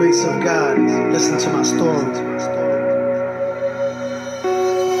through the grace of God. Listen to my story.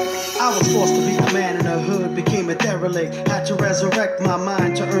 I was forced to be a man in the hood, became a derelict. Had to resurrect my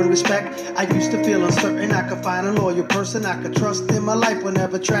mind to earn respect. I used to feel uncertain I could find a loyal person I could trust in my life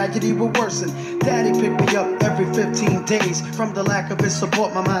whenever tragedy would worsen. Daddy picked me up every 15 days. From the lack of his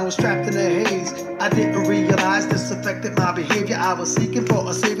support, my mind was trapped in a haze. I didn't realize this affected my behavior. I was seeking for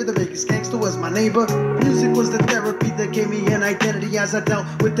a savior, the biggest gangster was my neighbor. Music was the therapy that gave me an identity. As I dealt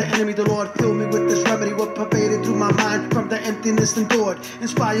with the enemy, the Lord filled me with this remedy. What pervaded through my mind from the emptiness endured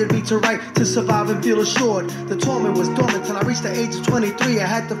inspired me to write, to survive and feel assured. The torment was dormant till I reached the age of 23. I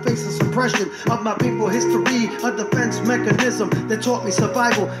had to face the suppression of my people history, a defense mechanism that taught me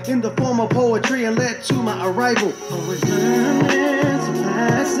survival in the form of poetry and led to my arrival. Always learning,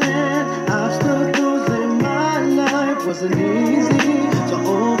 surpassing obstacles in my life. Wasn't easy to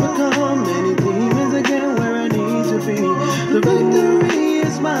overcome many demons again where I need to be. The victory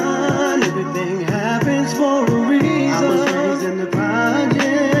is mine, everything happens for a reason. I was raised in the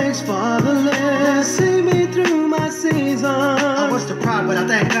projects, fatherless, see me through my season. I was deprived, but I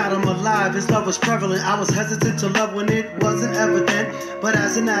thank God I'm alive. His love was prevalent. I was hesitant to love when it wasn't evident. But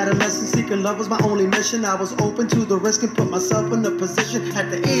as an adolescent, seeking love was my only mission. I was open to the risk and put myself in the position. At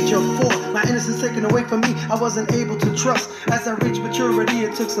the age of 4, my innocence taken away from me. I wasn't able to trust. As I reached maturity,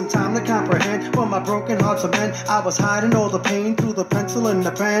 it took some time to comprehend. For my broken heart to mend, I was hiding all the pain through the pencil and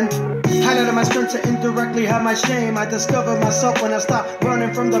the pen. Highlighted my strength to indirectly have my shame. I discovered myself when I stopped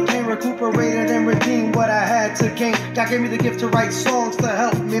running from the pain, recuperated and redeemed what I had to gain. God gave me the gift to write songs to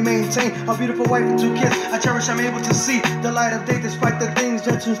help me maintain a beautiful wife and 2 kids. I cherish, I'm able to see the light of day despite the things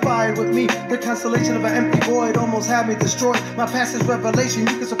that transpired with me. The constellation of an empty void almost had me destroyed. My past is revelation,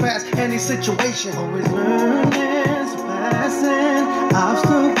 you can surpass any situation. Always learning, surpassing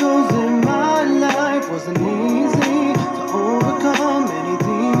obstacles in my life. Wasn't easy to overcome many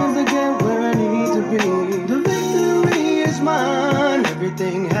demons again where I need to be. The victory is mine,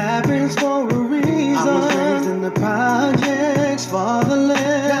 everything happens for a reason. I was raised in the projects, fatherless,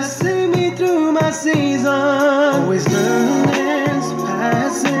 God see me through my season. Always learning,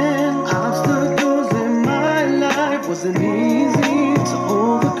 surpassing obstacles in my life. Wasn't easy to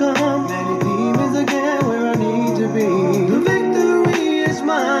overcome many demons again where I need to be. The victory is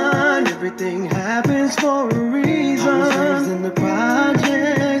mine, everything happens for a reason. I was raised in the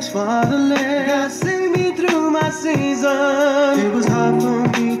projects, fatherless, God see me through my season. It was hard for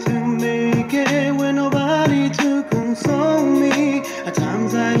me to make it when nobody to console me. At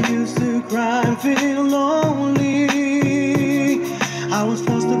times I used to cry and feel lonely. I was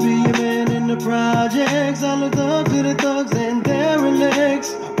forced to be a man in the projects. I looked up to the thugs and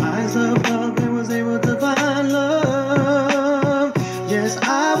derelicts. My eyes looked up and was able to find love. Yes,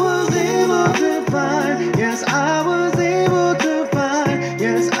 I was able to find. Yes, I was able to find.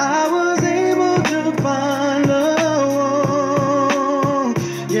 Yes, I was able to find love.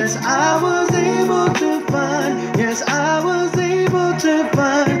 Yes, I was able to find. Yes, I was able to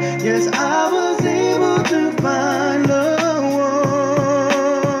find. Yes, I was able to find love.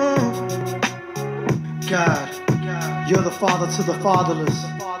 God, you're the father to the fatherless.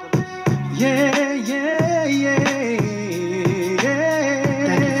 Yeah, yeah, yeah.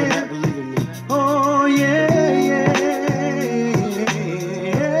 Thank you for not believing me. Oh, yeah, yeah.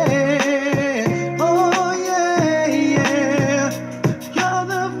 Oh, yeah, yeah. You're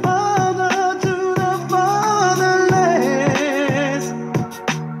the father to the fatherless.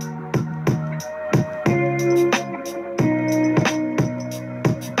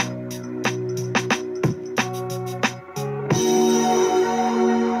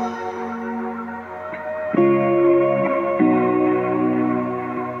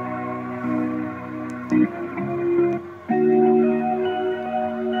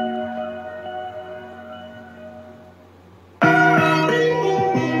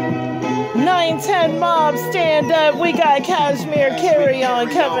 910 Mobb, stand up. We got Cashmere Carry On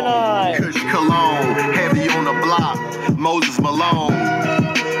coming on. Kush Cologne, heavy on the block. Moses Malone,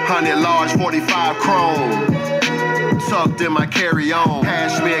 100 large 45 chrome. Tucked in my carry on.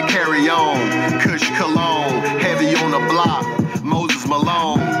 Cashmere Carry On. Kush Cologne, heavy on the block. Moses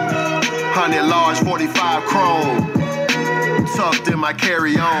Malone, 100 large 45 chrome. Tucked in my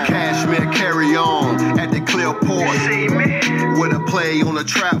carry on. Cashmere Carry On at the Clearport with a play on the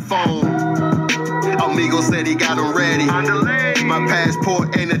trap phone. Amigo said he got him ready. My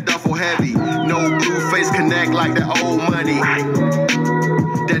passport ain't a duffel heavy. No blue face connect like that old money.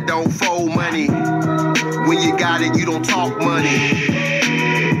 That don't fold money. When you got it, you don't talk money.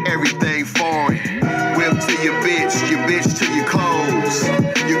 Everything foreign. Whip to your bitch to your clothes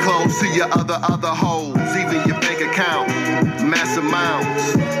to your other hoes. Even your bank account, mass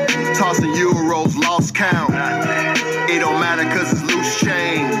amounts. Tossing euros, lost count. It don't matter cause it's loose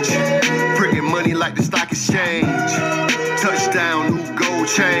change. Printing money like the stock exchange. Touchdown, new gold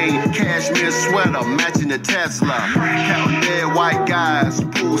chain. Cashmere sweater, matching the Tesla. Counting dead white guys,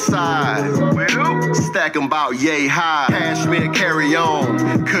 poolside. Stack 'em about yay high. Cashmere Carry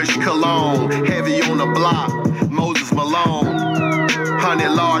On. Kush Cologne, heavy on the block. Moses Malone,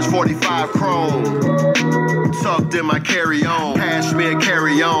 100 large 45 chrome. Tucked in my carry on. Cashmere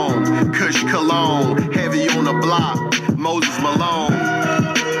Carry On. Kush Cologne, heavy on the block. Moses Malone,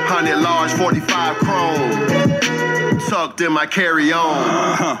 100 large 45 chrome. Tucked in my carry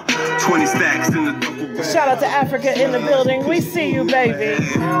on. 20 stacks in the double bag. Shout out to Africa in the building. We see you, baby.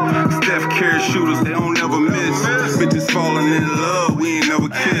 Steph Curry shooters, they don't never miss. Bitches falling in love, we ain't never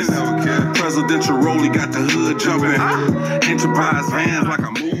kiss. Presidential rollie got the hood jumping. Enterprise vans like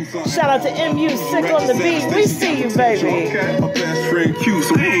a move. Shout out to MU Sick on the beat. We see you, baby. My best friend Q,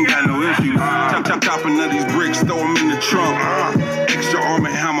 so we ain't got no issues. Chopping of these bricks, throw them in the trunk. Extra arm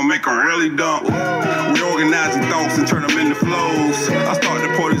and hammer, make them really dump. We organizing thoughts and turn them into flows. I start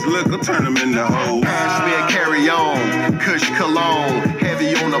to pour this liquor, turn them into hoes. Cashmere Carry On. Kush Cologne,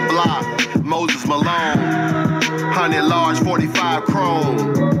 heavy on the block. Moses Malone, 100 large 45 chrome.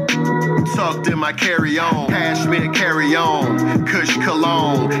 Tucked in my carry on. Cashmere Carry On. Kush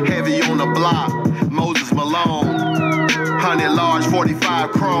Cologne, heavy on the block. Moses Malone, 100 large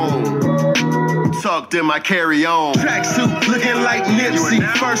 45 chrome. Tucked in my carry on. Tracksuit looking like Nipsey.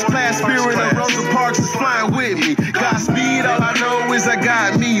 First class Spirit of Rosa Parks is flying with me. Godspeed, all I know is I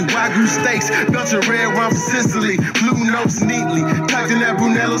got me. Wagyu steaks, Belgian red rum from Sicily. Blue notes neatly. Tucked in that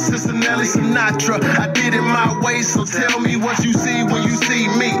Brunello, Cicinelli, Sinatra. I did it my way, so tell me what you see when you see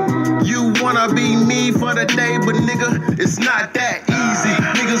me. You wanna be me for the day, but nigga, it's not that easy.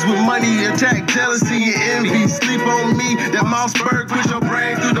 Niggas with money attack jealousy and envy. Sleep on me, that Mossberg push your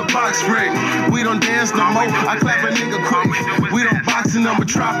brain through the box spring. We don't dance no more, I clap a nigga quick. We don't box in the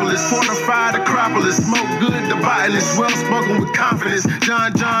metropolis, fortified Acropolis. Smoke good, the botanist, well spoken with confidence.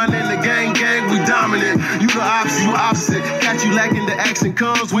 John and the gang, we dominant. You the opposite, you opposite. Catch you lacking, the action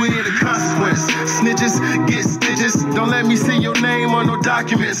comes with the consequence. Snitches, get stitches. Don't let me see your name on no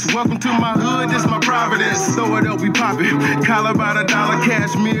documents. Welcome to my hood, this my providence. Throw it up, we poppin'. Collar by the dollar,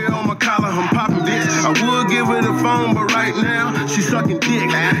 cashmere on my collar, I'm poppin', bitch. I would give her the phone, but right now, she sucking dick.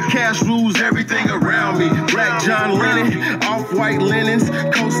 Cash rules everything around me. Black John Lennon, off-white linens,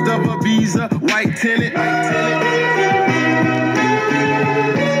 coast of Ibiza, white tenant.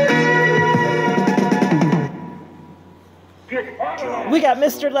 We got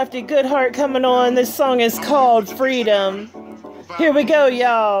Mr. Lefty Goodheart coming on. This song is called Freedom. Here we go,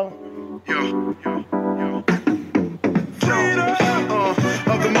 y'all.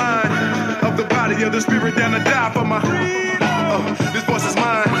 Of the mind, of the body, of the spirit, down to die for my. This voice is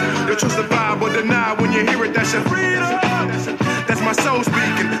mine. You'll trust the vibe or deny when you hear it. That's your freedom. That's my soul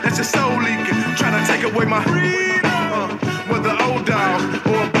speaking. That's your soul leaking. Trying to take away my freedom. Whether old dog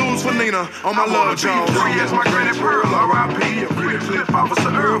or a blues for Nina on my love Jones. Free as my granny pearl, R.I.P. Free to clip Officer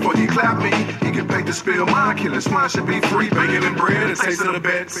Earl before he clap me. He can pay to spill my killing. Mine should be free. Bacon and bread, a taste of the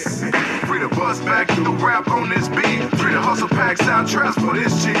bets. Free to bust back through rap on this beat. Free to hustle packs out traps for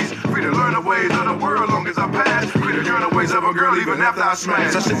this cheese. Free to learn the ways of the world long as I pass. Free to yearn the ways of a girl even after I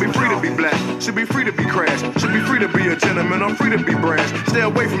smash. I should be free to be black. Should be free to be crash. Should be free to be a gentleman. I'm free to be brash. Stay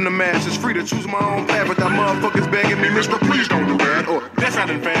away from the masses. Free to choose my own path. But that motherfuckers begging me, Mr. Please don't do that. Or that's not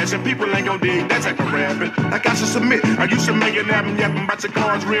in fashion. People ain't gon' dig that type of rapping. Like I should submit. Or you should make it happen. Yapping about your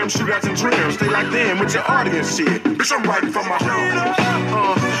cars, rims, shootouts, and trims. Stay like them with your audience shit. Bitch, I'm writing for my freedom.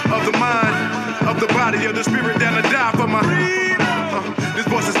 Of the mind, of the body, of the spirit, down to die for my. This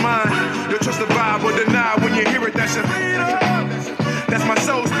voice is mine. You'll trust the vibe or deny when you hear it. That's your freedom. That's my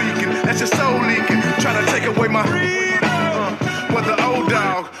soul speaking. That's your soul leaking. Trying to take away my. Whether old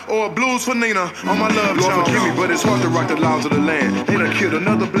dog dog or a blues for Nina on my love Lord Jones. Forgive me, but it's hard to rock the laws of the land. They done killed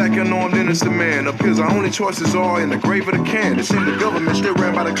another black unarmed innocent man. Appears our only choices are in the grave of the can. It seems the government still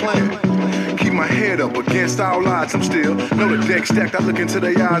ran by the Klan. Keep my head up against all odds, I'm still know the deck stacked, I look into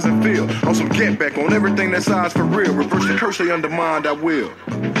their eyes and feel on some get back on everything that's ours for real. Reverse the curse they undermined, I will.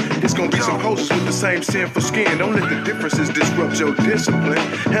 It's gonna be some hoses with the same sinful skin. Don't let the differences disrupt your discipline.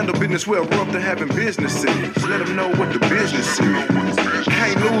 Handle business well, we're up to having businesses. Let them know what the business is.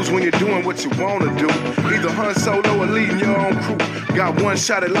 Can't lose when you're doing what you wanna do. Either hunt solo or leading your own crew. Got one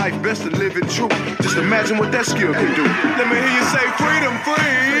shot at life, best to live it true. Just imagine what that skill can do. Let me hear you say freedom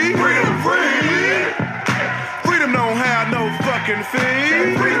free. Freedom free. Freedom don't have no fucking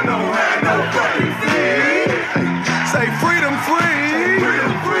fee. Freedom don't have no fucking fee. Say freedom free.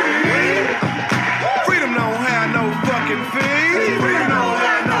 Freedom free. Freedom don't have no fucking fee. Freedom don't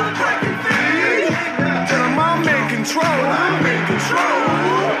have no fucking fee. Tell them I'm in control. I'm in control.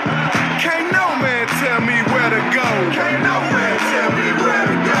 Can't no man tell me where to go. Can't no man tell me where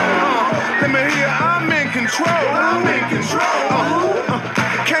to go. Let me hear I'm in control. I'm in control.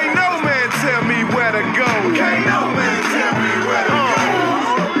 Can't no man tell me where to go. Can't no man tell me where to go.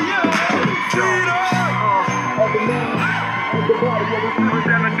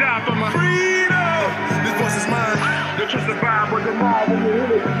 Freedom. This voice is mine. You'll trust the vibe with the mob when you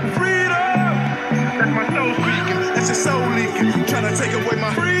hear it. Freedom. That's my soul speaking. That's your soul leaking. Trying to take away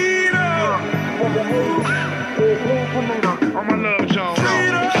my freedom. On my love, John.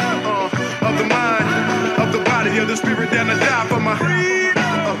 Freedom. Of the mind, of the body, of the spirit, down to die for my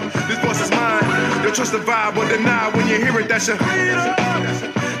freedom. This voice is mine. You'll trust the vibe or deny when you hear it. That's your freedom.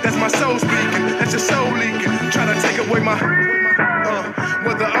 That's my soul speaking. That's your soul leaking. Trying to take away my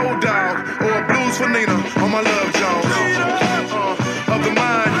whether old dog or a blues for Nina on my love Jones. Of the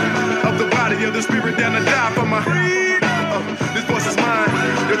mind, of the body, of the spirit, down to die for my this voice is mine.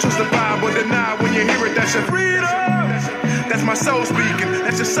 You'll trust the vibe or deny when you hear it. That's your freedom. That's my soul speaking.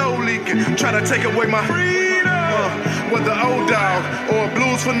 That's your soul leaking. Try to take away my freedom. Whether old dog or a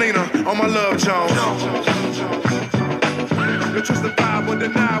blues for Nina on my love Jones. You'll trust the vibe or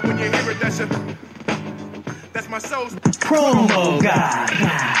deny when you hear it. That's my soul. PROMOGOD.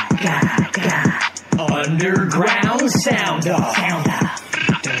 Underground sound off.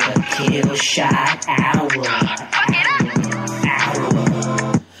 The kill shot hour.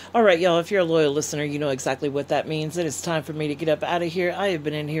 All right, y'all, if you're a loyal listener, you know exactly what that means. It is time for me to get up out of here. I have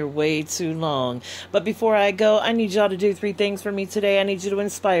been in here way too long. But before I go, I need y'all to do 3 things for me today. I need you to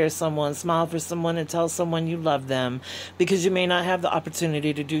inspire someone, smile for someone, and tell someone you love them. Because you may not have the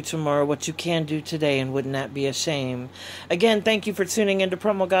opportunity to do tomorrow what you can do today, and wouldn't that be a shame? Again, thank you for tuning into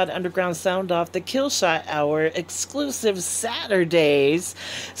PROMOGOD Underground Sound Off, the Kill Shot Hour, exclusive Saturdays,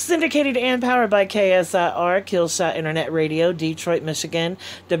 syndicated and powered by KSIR, Kill Shot Internet Radio, Detroit, Michigan,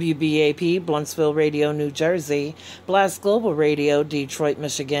 WBAP, Blunsville Radio, New Jersey, Blast Global Radio, Detroit,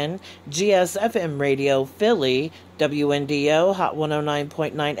 Michigan, GSFM Radio, Philly, WNDO, Hot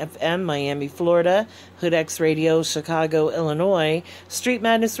 109.9 FM, Miami, Florida, Hood X Radio, Chicago, Illinois, Street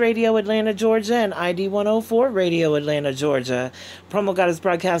Madness Radio, Atlanta, Georgia, and ID104 Radio, Atlanta, Georgia. PROMOGOD is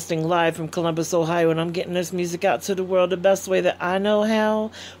broadcasting live from Columbus, Ohio, and I'm getting this music out to the world the best way that I know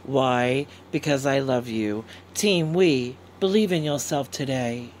how. Why? Because I love you. TeamWE. Believe in yourself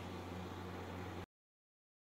today.